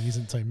sure Penny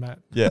isn't Team Matt.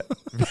 Yeah.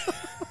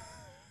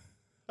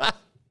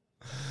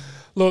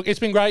 Look, it's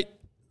been great.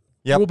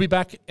 Yep. We'll be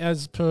back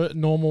as per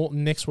normal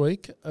next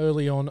week,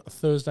 early on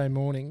Thursday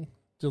morning,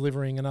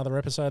 delivering another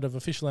episode of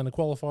Official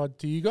Underqualified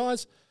to you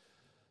guys.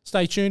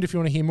 Stay tuned. If you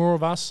want to hear more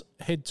of us,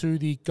 head to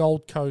the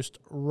Gold Coast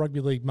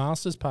Rugby League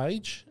Masters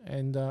page,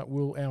 and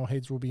our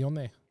heads will be on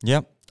there.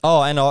 Yep.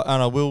 Oh, and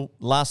I will.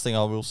 Last thing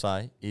I will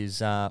say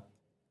is,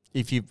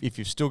 if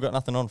you've still got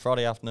nothing on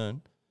Friday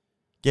afternoon,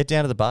 get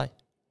down to the bay.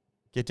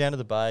 Get down to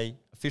the bay.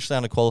 Officially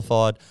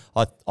Underqualified.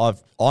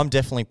 I'm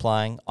definitely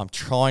playing. I'm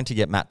trying to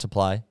get Matt to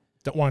play.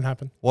 That won't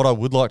happen. What I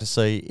would like to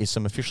see is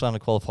some Officially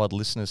Underqualified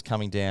listeners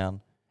coming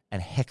down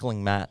and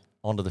heckling Matt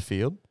onto the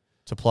field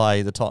to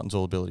play the Titans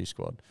All Ability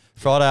Squad.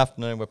 Friday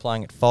afternoon, we're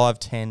playing at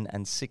 5:10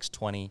 and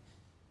 6:20.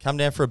 Come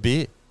down for a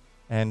beer,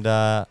 and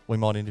we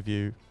might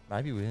interview.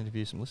 Maybe we'll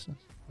interview some listeners.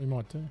 We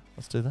might do.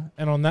 Let's do that.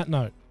 And on that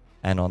note,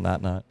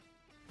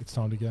 it's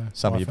time to go.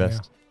 Some Bye of your for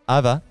best. now.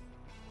 Over.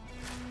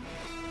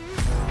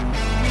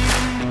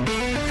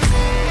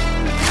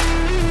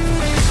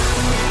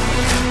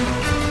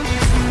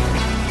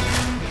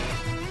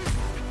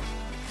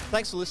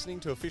 Thanks for listening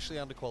to Officially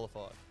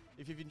Underqualified.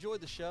 If you've enjoyed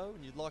the show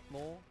and you'd like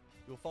more,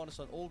 you'll find us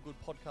on all good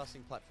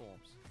podcasting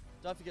platforms.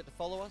 Don't forget to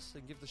follow us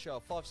and give the show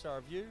a 5-star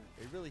review.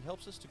 It really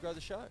helps us to grow the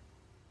show.